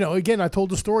know. Again, I told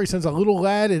the story since a little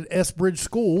lad at S Bridge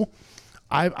School.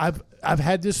 I've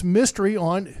had this mystery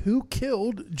on who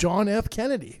killed John F.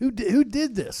 Kennedy, who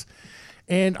did this,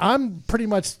 and I'm pretty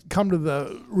much come to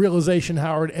the realization,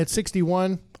 Howard, at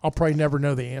 61, I'll probably never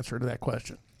know the answer to that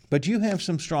question. But you have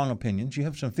some strong opinions. You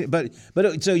have some, but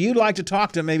so you'd like to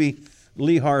talk to maybe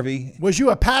Lee Harvey. Was you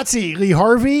a patsy, Lee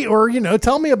Harvey, or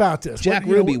tell me about this? Jack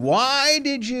Ruby. Why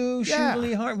did you shoot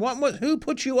Lee Harvey? Who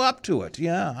put you up to it?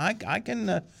 Yeah, I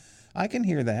can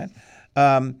hear that.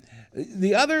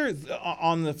 The other,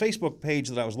 on the Facebook page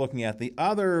that I was looking at, the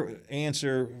other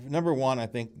answer, number one, I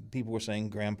think people were saying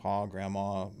grandpa,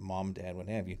 grandma, mom, dad, what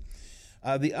have you.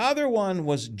 The other one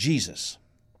was Jesus.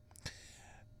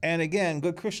 And again,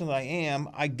 good Christian that I am,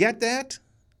 I get that,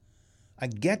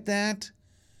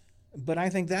 but I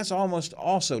think that's almost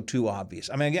also too obvious.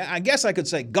 I mean, I guess I could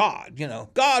say God,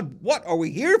 God, what are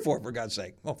we here for God's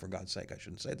sake? Well, for God's sake, I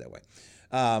shouldn't say it that way.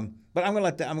 But I'm going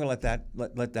to let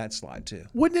that slide too.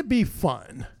 Wouldn't it be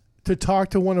fun to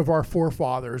talk to one of our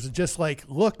forefathers and just like,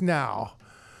 look now,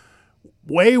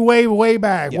 way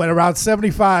back when around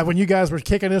 75, when you guys were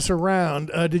kicking us around,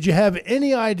 did you have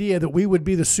any idea that we would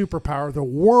be the superpower, the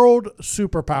world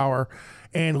superpower?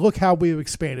 And look how we've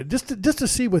expanded. Just to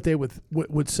see what they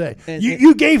would say.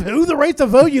 You gave who the right to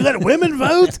vote? You let women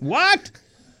vote? What?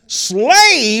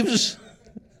 Slaves?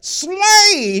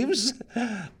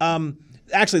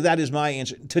 Actually, that is my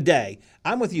answer today.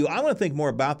 I'm with you. I'm going to think more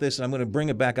about this, and I'm going to bring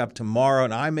it back up tomorrow,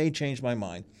 and I may change my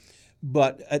mind.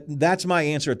 But that's my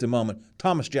answer at the moment.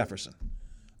 Thomas Jefferson.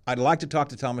 I'd like to talk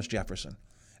to Thomas Jefferson.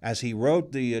 As he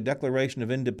wrote the Declaration of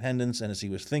Independence and as he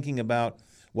was thinking about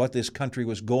what this country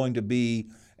was going to be,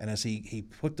 and as he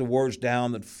put the words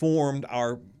down that formed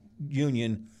our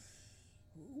union,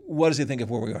 what does he think of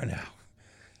where we are now?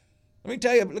 Let me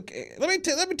tell you.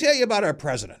 Let me tell you about our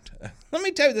president. Let me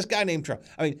tell you this guy named Trump.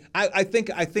 I mean, I think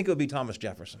it would be Thomas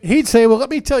Jefferson. He'd say, "Well, let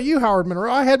me tell you, Howard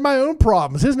Monroe. I had my own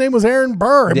problems. His name was Aaron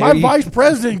Burr. And my vice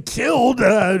president killed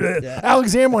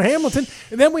Alexander Hamilton,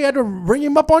 and then we had to bring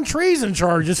him up on treason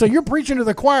charges. So you're preaching to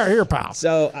the choir here, pal."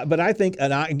 So, but I think,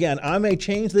 and I may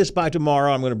change this by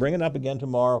tomorrow. I'm going to bring it up again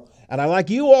tomorrow, and I'd like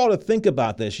you all to think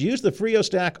about this. Use the Frio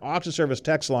Stack Auction Service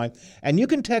text line, and you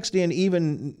can text in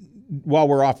even while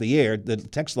we're off the air. The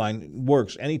text line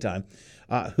works anytime.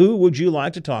 Who would you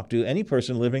like to talk to, any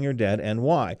person living or dead, and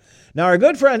why? Now, our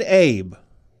good friend Abe.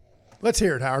 Let's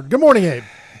hear it, Howard. Good morning, Abe.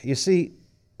 You see,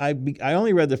 I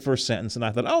only read the first sentence, and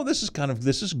I thought, oh, this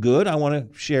is good. I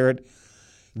want to share it.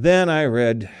 Then I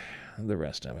read the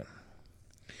rest of it.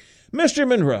 Mr.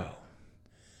 Monroe,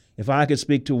 if I could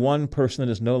speak to one person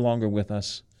that is no longer with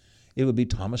us, it would be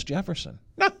Thomas Jefferson.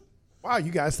 No. Wow,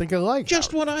 you guys think alike.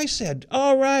 Just what I said.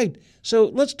 All right. So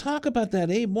let's talk about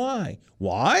that, Abe. Why?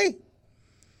 Why?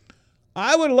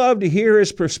 I would love to hear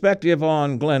his perspective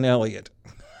on Glenn Elliott.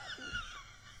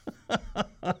 See,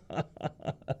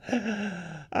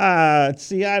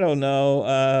 I don't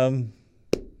know.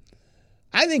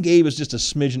 I think Abe is just a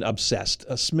smidgen obsessed.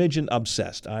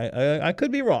 I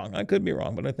could be wrong.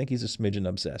 But I think he's a smidgen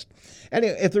obsessed.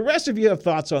 Anyway, if the rest of you have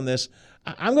thoughts on this,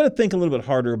 I'm going to think a little bit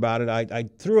harder about it. I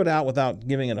threw it out without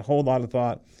giving it a whole lot of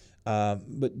thought.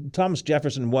 But Thomas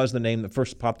Jefferson was the name that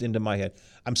first popped into my head.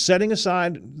 I'm setting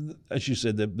aside, as you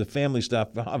said, the family stuff.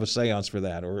 I'll have a seance for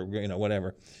that, or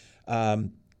whatever.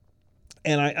 And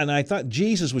I thought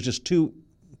Jesus was just too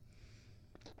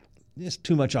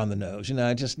much on the nose.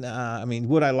 I mean,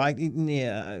 would I like?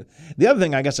 Yeah. The other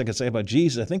thing I guess I could say about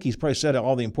Jesus, I think he's probably said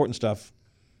all the important stuff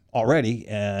already,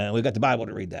 and we've got the Bible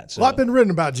to read that. So a lot been written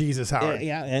about Jesus, Howard.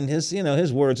 Yeah, and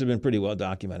his words have been pretty well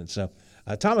documented. So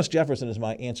Thomas Jefferson is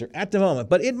my answer at the moment,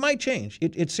 but it might change.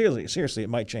 It seriously, it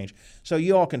might change. So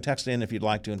you all can text in if you'd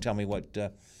like to and tell me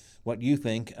what you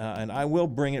think, and I will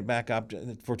bring it back up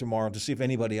for tomorrow to see if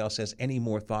anybody else has any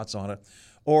more thoughts on it.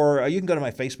 Or you can go to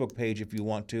my Facebook page if you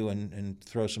want to and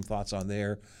throw some thoughts on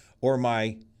there, or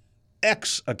my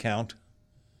X account.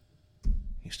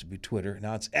 Used to be Twitter.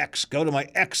 Now it's X. Go to my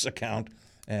X account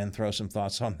and throw some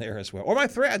thoughts on there as well. Or my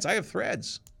threads. I have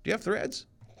threads. Do you have threads?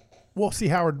 Well, see,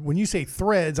 Howard, when you say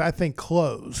threads, I think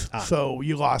clothes. So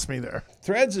you lost me there.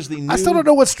 Threads is the new... I still don't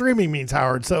know what streaming means,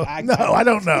 Howard. So I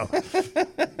don't know.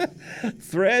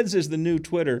 Threads is the new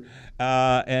Twitter.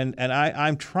 And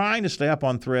I'm trying to stay up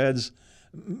on threads,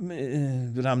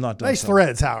 but I'm not doing nice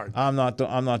threads, Howard. I'm not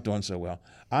doing so well.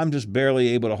 I'm just barely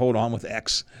able to hold on with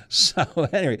X. So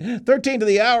anyway, 13 to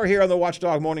the hour here on the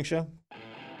Watchdog Morning Show.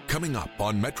 Coming up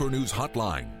on Metro News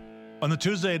Hotline. On the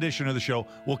Tuesday edition of the show,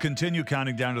 we'll continue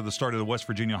counting down to the start of the West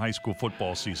Virginia high school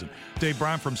football season. Dave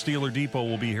Brown from Steeler Depot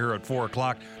will be here at 4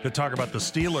 o'clock to talk about the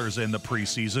Steelers in the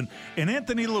preseason. And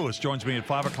Anthony Lewis joins me at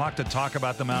 5 o'clock to talk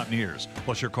about the Mountaineers.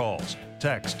 Plus your calls,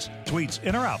 texts, tweets,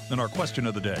 in or out, and our question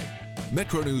of the day.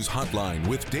 Metro News Hotline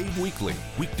with Dave Weekly.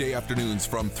 Weekday afternoons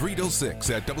from 3 till 6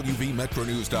 at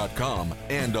WVMetroNews.com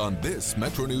and on this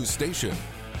Metro News station.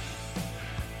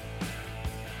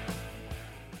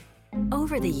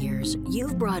 Over the years,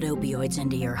 you've brought opioids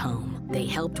into your home. They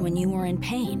helped when you were in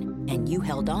pain, and you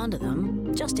held on to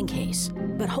them just in case.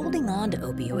 But holding on to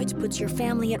opioids puts your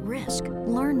family at risk.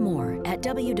 Learn more at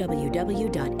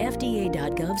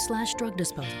www.fda.gov/drug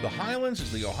disposal. The Highlands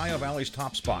is the Ohio Valley's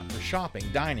top spot for shopping,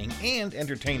 dining, and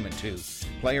entertainment, too.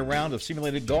 Play a round of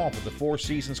simulated golf at the Four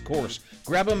Seasons course.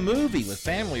 Grab a movie with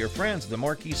family or friends at the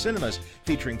Marquee Cinemas,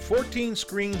 featuring 14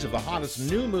 screens of the hottest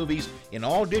new movies in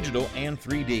all digital and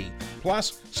 3D.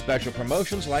 Plus, special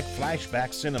promotions like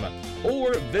Flashback Cinema.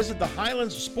 Or visit the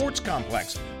Highlands Sports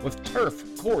Complex with turf,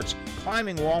 courts,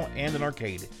 climbing wall, and an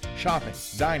arcade. Shopping,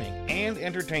 dining, and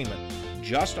entertainment.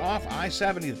 Just off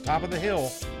I-70, the top of the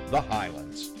hill, the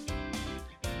Highlands.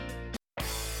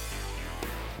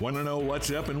 Want to know what's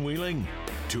up in Wheeling?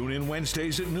 Tune in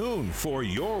Wednesdays at noon for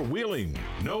Your Wheeling.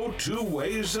 No two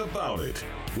ways about it.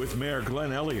 With Mayor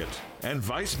Glenn Elliott and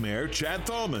Vice Mayor Chad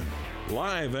Thalman.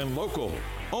 Live and local.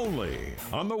 Only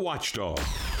on the Watchdog.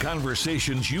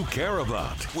 Conversations you care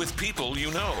about with people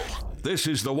you know. This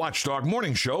is the Watchdog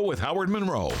Morning Show with Howard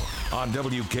Monroe on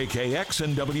WKKX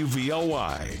and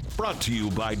WVLY. Brought to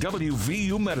you by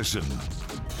WVU Medicine.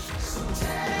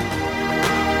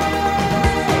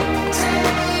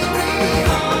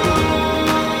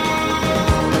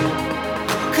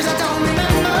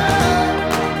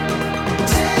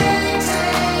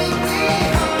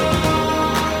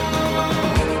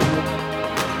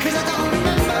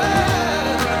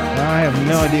 I have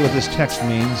no idea what this text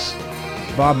means.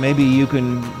 Bob, maybe you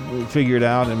can figure it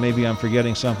out, and maybe I'm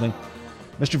forgetting something.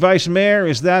 Mr. Vice Mayor,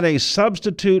 is that a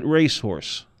substitute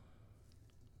racehorse?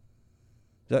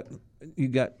 That you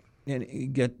get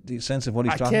the sense of what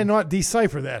he's talking about? I cannot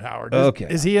decipher that, Howard. Okay.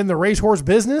 Is he in the racehorse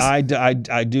business? I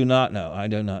do not know. I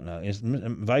do not know.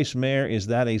 Vice Mayor, is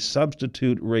that a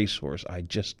substitute racehorse? I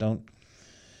just don't.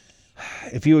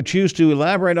 If you would choose to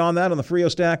elaborate on that on the Frio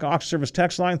Stack Auction Service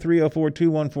text line,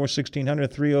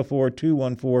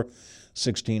 304-214-1600,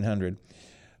 304-214-1600.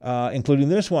 Including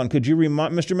this one. Could you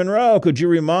remind, Mr. Monroe, could you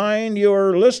remind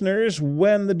your listeners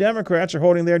when the Democrats are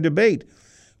holding their debate?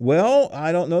 Well,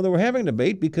 I don't know that we're having a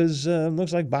debate because it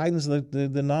looks like Biden's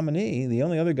the nominee. The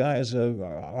only other guy is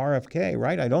RFK,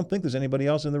 right? I don't think there's anybody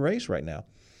else in the race right now.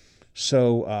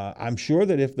 So I'm sure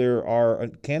that if there are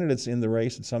candidates in the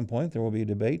race at some point, there will be a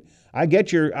debate. I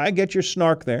get your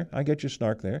snark there.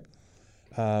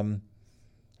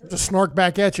 To snark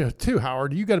back at you too,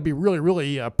 Howard. You got to be really,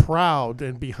 really proud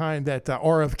and behind that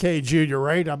RFK Jr.,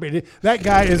 right? I mean, that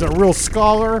guy is a real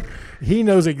scholar. He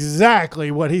knows exactly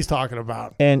what he's talking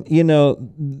about. And you know,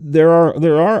 there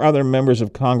are other members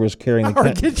of Congress carrying the.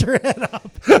 Howard, get your head up.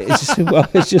 We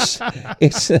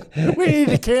need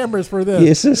the cameras for this.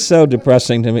 This is so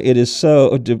depressing to me. It is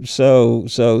so depressing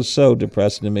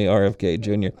to me, RFK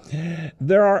Jr.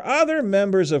 There are other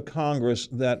members of Congress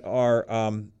that are.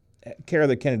 Carry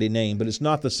the Kennedy name, but it's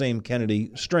not the same Kennedy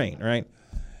strain, right?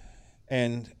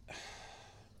 And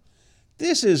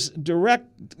this is direct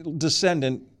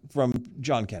descendant from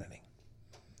John Kennedy.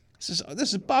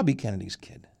 This is Bobby Kennedy's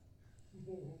kid.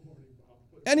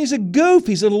 And he's a goof,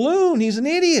 he's a loon, he's an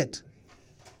idiot.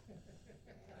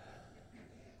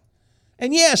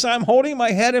 And yes, I'm holding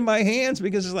my head in my hands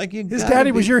because it's like his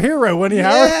daddy was your hero, wasn't he,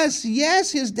 Howard?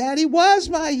 Yes, his daddy was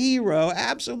my hero.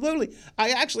 Absolutely. I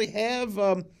actually have.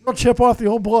 Don't chip off the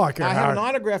old block. I have an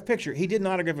autographed picture. He didn't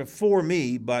autograph it for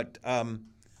me, but I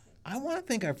want to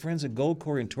think our friends at Gold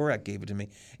Corey and Torak gave it to me.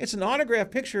 It's an autographed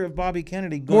picture of Bobby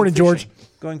Kennedy going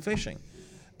fishing.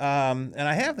 And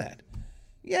I have that.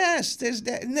 Yes, there's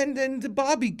that. And then the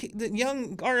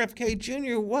young RFK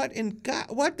Jr., what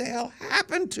the hell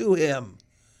happened to him?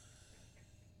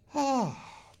 Oh,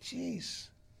 jeez.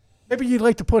 Maybe you'd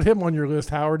like to put him on your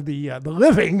list, Howard. The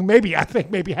living, maybe half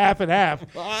and half.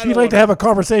 You'd like to have a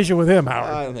conversation with him, Howard.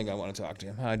 I don't think I want to talk to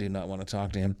him. I do not want to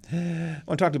talk to him. I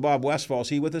want to talk to Bob Westfall. Is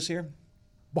he with us here?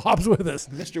 Bob's with us.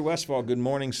 Mr. Westfall, good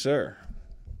morning, sir.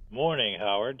 Morning,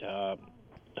 Howard.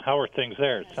 How are things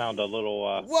there? It sound a little.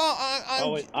 I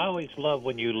always love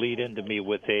when you lead into me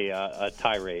with a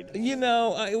tirade. You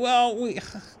know,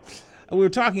 we were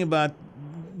talking about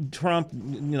Trump,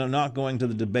 not going to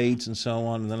the debates and so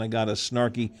on, and then I got a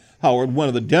snarky Howard, one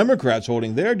of the Democrats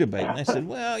holding their debate, and I said,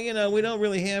 well, we don't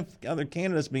really have other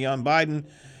candidates beyond Biden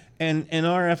and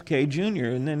RFK Jr.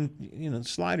 And then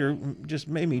Slider just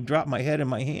made me drop my head in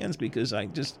my hands because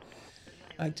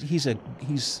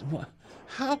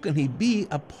how can he be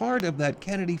a part of that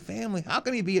Kennedy family? How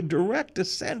can he be a direct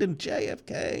descendant,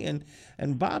 JFK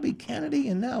and Bobby Kennedy,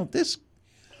 and now this?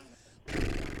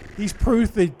 He's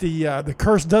proof that the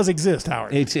curse does exist,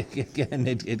 Howard.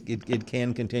 It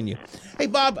can continue. Hey,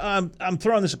 Bob, I'm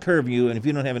throwing this a curve you, and if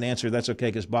you don't have an answer, that's okay,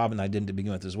 because Bob and I didn't to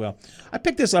begin with as well. I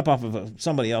picked this up off of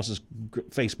somebody else's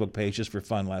Facebook page just for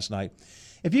fun last night.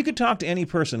 If you could talk to any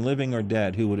person, living or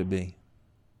dead, who would it be?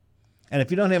 And if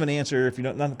you don't have an answer, if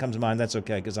nothing comes to mind, that's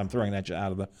okay, because I'm throwing that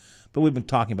out of the. But we've been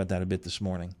talking about that a bit this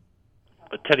morning.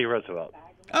 Teddy Roosevelt.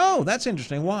 Oh, that's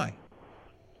interesting. Why?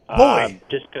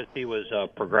 Just because he was a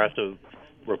progressive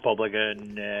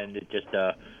Republican, and it just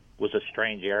was a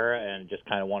strange era, and just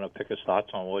kind of want to pick his thoughts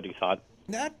on what he thought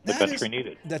the country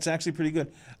needed. That's actually pretty good.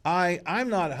 I'm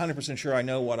not 100% sure I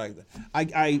know what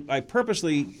I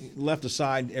purposely left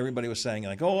aside. Everybody was saying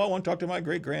like, oh, I want to talk to my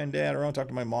great granddad, or I want to talk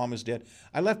to my mom who's dead.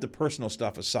 I left the personal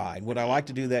stuff aside. Would I like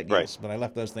to do that? Yes, right. But I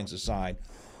left those things aside.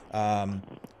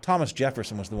 Thomas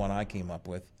Jefferson was the one I came up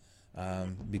with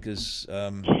because.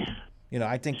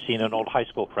 I think seen an old high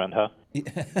school friend, huh?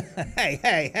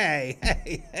 Hey.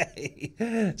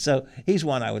 So he's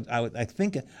one I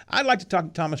think I'd like to talk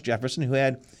to Thomas Jefferson, who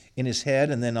had in his head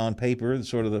and then on paper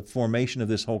sort of the formation of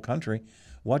this whole country.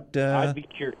 What I'd be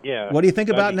curious. Yeah. What do you think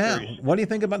about now? Curious. What do you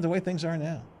think about the way things are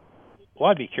now? Well,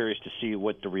 I'd be curious to see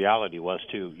what the reality was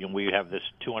too. We have this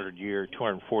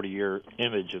 240-year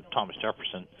image of Thomas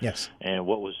Jefferson. Yes. And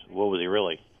what was he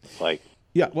really like?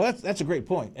 Yeah, well, that's a great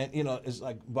point. And it's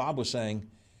like Bob was saying.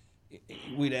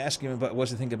 We'd ask him about what's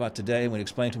he think about today, and we'd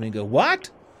explain to him, and he'd go, "What?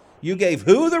 You gave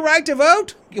who the right to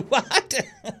vote? What?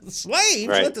 The slaves?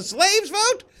 Right. Let the slaves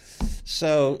vote?"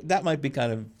 So that might be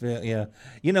kind of, yeah.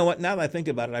 You know what? Now that I think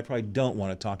about it, I probably don't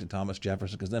want to talk to Thomas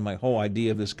Jefferson, because then my whole idea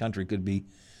of this country could be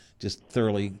just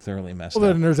thoroughly messed Well,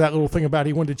 up. then there's that little thing about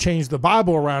he wanted to change the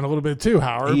Bible around a little bit too,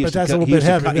 Howard, but that's a little bit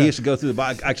heavy. He used to go through the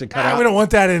Bible, actually cut out. We don't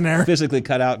want that in there. Physically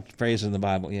cut out phrases in the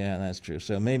Bible. Yeah, that's true.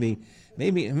 So maybe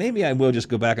I will just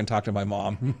go back and talk to my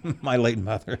mom, my late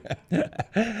mother.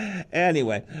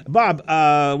 Anyway, Bob,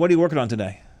 what are you working on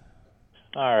today?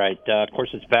 All right. Of course,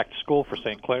 it's back to school for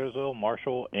St. Clairsville,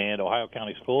 Marshall, and Ohio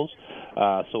County schools.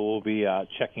 So we'll be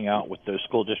checking out with those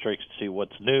school districts to see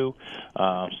what's new.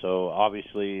 So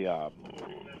obviously,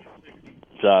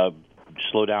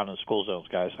 slow down in school zones,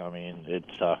 guys. I mean,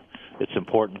 it's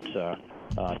important to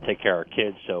take care of our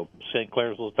kids. So St.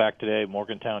 Clairsville's back today,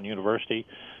 Morgantown University,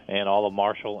 and all of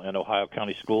Marshall and Ohio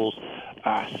County schools.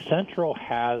 Central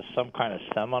has some kind of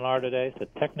seminar today, so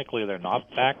technically they're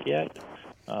not back yet.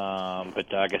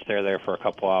 But I guess they're there for a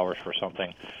couple hours for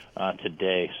something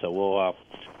today, so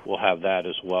we'll have that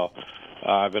as well.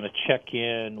 I'm going to check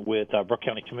in with Brooke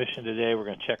County Commission today. We're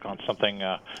going to check on something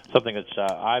that's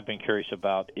I've been curious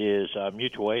about is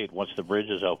mutual aid. Once the bridge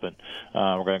is open,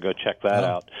 we're going to go check that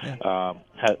out. Yeah.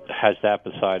 Has that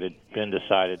been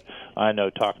decided? I know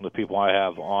talking to the people I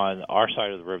have on our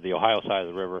side of the river, the Ohio side of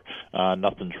the river,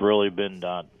 nothing's really been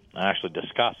done. Actually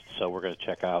discussed, so we're going to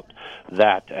check out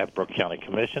that at Brooke County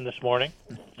Commission this morning.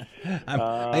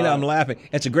 I'm laughing.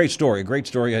 It's a great story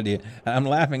idea. I'm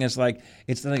laughing. It's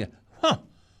thinking,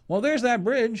 well, there's that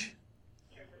bridge.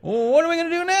 Well, what are we going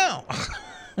to do now?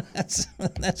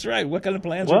 That's right. What kind of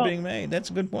plans are being made? That's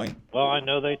a good point. Well, I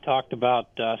know they talked about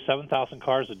 7,000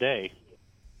 cars a day.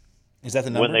 Is that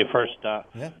the number? When they first,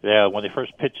 when they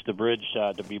first pitched the bridge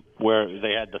to be where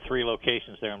they had the 3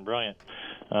 locations there in Brilliant,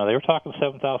 they were talking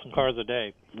 7,000 cars a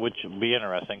day, which would be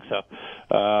interesting. So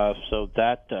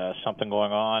that something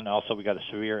going on. Also, we got a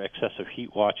severe excessive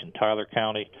heat watch in Tyler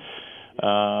County.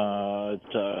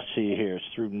 Let's see here. It's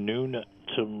through noon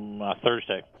to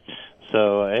Thursday.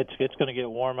 So it's going to get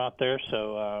warm out there,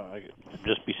 so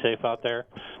just be safe out there.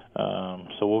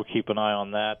 So we'll keep an eye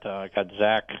on that. I got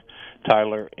Zach,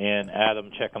 Tyler, and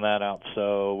Adam checking that out.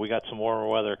 So we got some warmer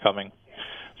weather coming.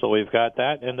 So we've got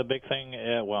that, and the big thing,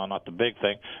 not the big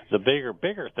thing, the bigger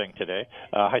thing today,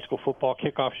 high school football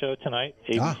kickoff show tonight,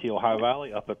 ABC Ohio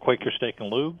Valley up at Quaker Steak and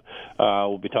Lube.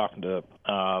 We'll be talking to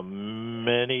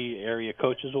many area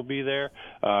coaches will be there.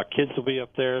 Kids will be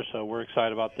up there, so we're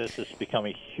excited about this. It's become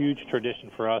a huge tradition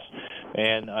for us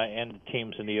and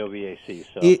teams in the OVAC.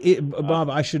 So, Bob,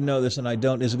 I should know this, and I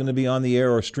don't. Is it going to be on the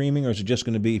air or streaming, or is it just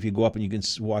going to be if you go up and you can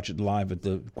watch it live at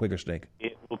the Quaker Steak?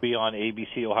 It will be on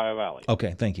ABC Ohio Valley.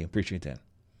 Okay, thank you. Appreciate that.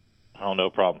 Oh, no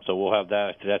problem. So we'll have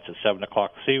that. That's at 7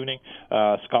 o'clock this evening.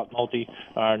 Scott Nolte,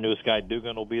 our newest guy,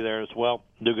 Dugan, will be there as well,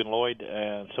 Dugan Lloyd,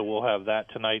 and so we'll have that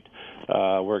tonight.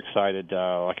 We're excited.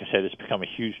 Like I said, it's become a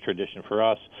huge tradition for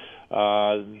us.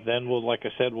 Then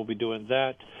we'll be doing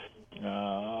that.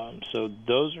 So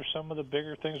those are some of the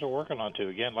bigger things we're working on, too.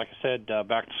 Again, like I said,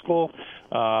 back to school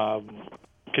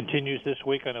continues this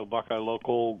week. I know Buckeye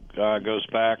Local goes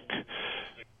back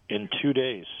in 2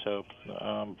 days. So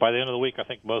by the end of the week, I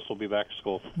think most will be back to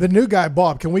school. The new guy,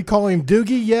 Bob, can we call him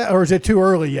Doogie yet, or is it too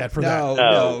early yet for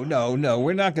that? No.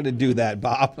 We're not going to do that,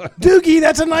 Bob. Doogie,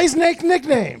 that's a nice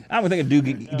nickname. I'm thinking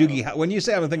Doogie. When you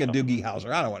say I'm thinking Doogie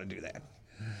Howser, I don't want to do that.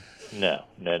 No.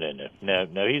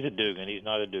 He's a Dugan. He's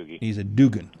not a Doogie. He's a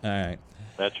Dugan. All right.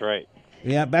 That's right.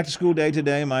 Yeah, back to school day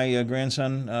today. My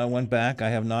grandson went back. I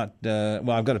have not.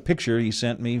 I've got a picture he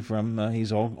sent me from.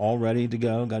 He's all ready to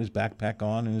go. Got his backpack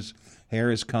on and his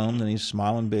hair is combed and he's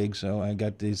smiling big. So I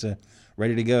got these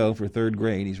ready to go for 3rd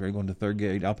grade. He's ready to go into 3rd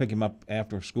grade. I'll pick him up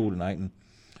after school tonight. And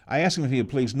I asked him if he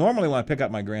would please. Normally, when I pick up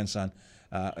my grandson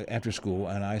after school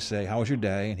and I say, "How was your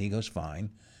day?" and he goes, "Fine,"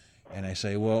 and I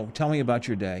say, "Well, tell me about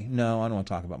your day." "No, I don't want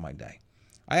to talk about my day."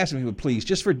 I asked him if he would please,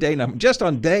 just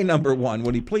on day number 1,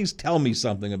 would he please tell me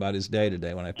something about his day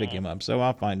today when I pick him up? So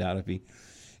I'll find out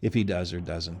if he does or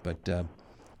doesn't. But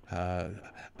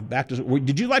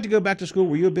did you like to go back to school?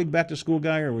 Were you a big back to school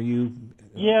guy, or were you?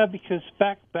 Yeah, because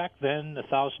back then,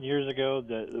 1,000 years ago,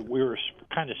 we were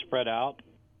kind of spread out.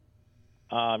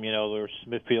 There was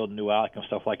Smithfield and New Alec and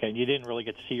stuff like that. And you didn't really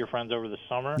get to see your friends over the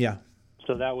summer. Yeah.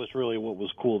 So that was really what was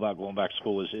cool about going back to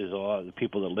school is a lot of the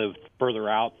people that lived further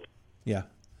out. Yeah.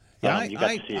 Yeah, you got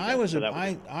to see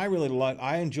it. I really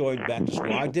I enjoyed back to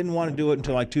school. I didn't want to do it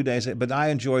until like 2 days, but I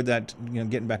enjoyed that,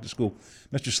 getting back to school.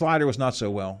 Mr. Slider was not so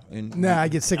well. I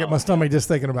get sick at my stomach just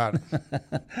thinking about it.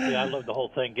 Yeah, I love the whole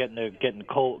thing, getting the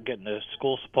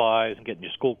school supplies and getting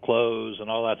your school clothes and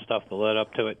all that stuff that led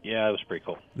up to it. Yeah, it was pretty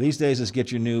cool. These days, it's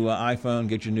get your new iPhone,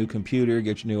 get your new computer,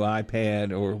 get your new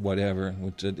iPad or whatever.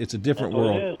 It's a different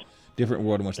world. Different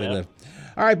world in which they live.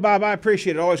 All right, Bob, I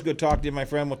appreciate it. Always good talking to you, my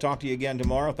friend. We'll talk to you again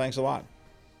tomorrow. Thanks a lot.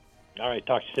 All right,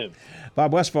 talk to you soon.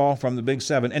 Bob Westfall from the Big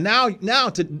 7. And now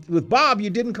with Bob, you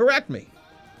didn't correct me.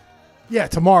 Yeah,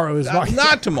 tomorrow is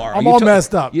not tomorrow. I'm all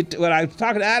messed up. When I was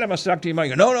talking to Adam, I was talking to you.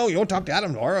 You go, no, you don't talk to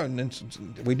Adam tomorrow. And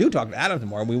we do talk to Adam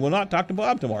tomorrow. We will not talk to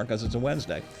Bob tomorrow because it's a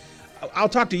Wednesday. I'll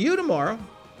talk to you tomorrow.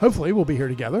 Hopefully, we'll be here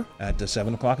together at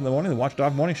 7 o'clock in the morning. The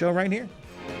Watchdog Morning Show right here.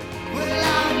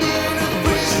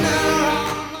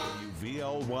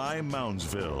 WVLY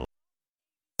Moundsville.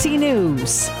 C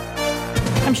News.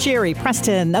 I'm Sherry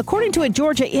Preston. According to a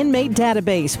Georgia inmate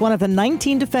database, one of the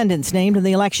 19 defendants named in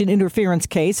the election interference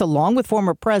case, along with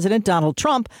former President Donald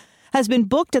Trump, has been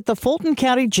booked at the Fulton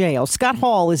County Jail. Scott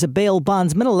Hall is a bail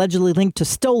bondsman allegedly linked to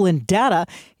stolen data.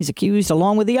 He's accused,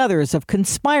 along with the others, of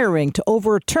conspiring to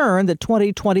overturn the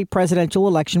 2020 presidential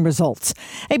election results.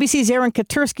 ABC's Aaron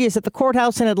Katursky is at the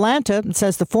courthouse in Atlanta and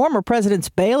says the former president's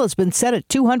bail has been set at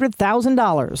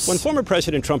 $200,000. When former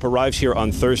President Trump arrives here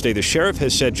on Thursday, the sheriff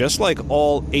has said just like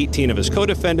all 18 of his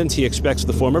co-defendants, he expects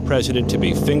the former president to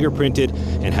be fingerprinted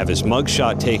and have his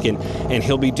mugshot taken, and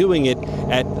he'll be doing it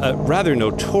at a rather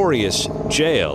notorious jail.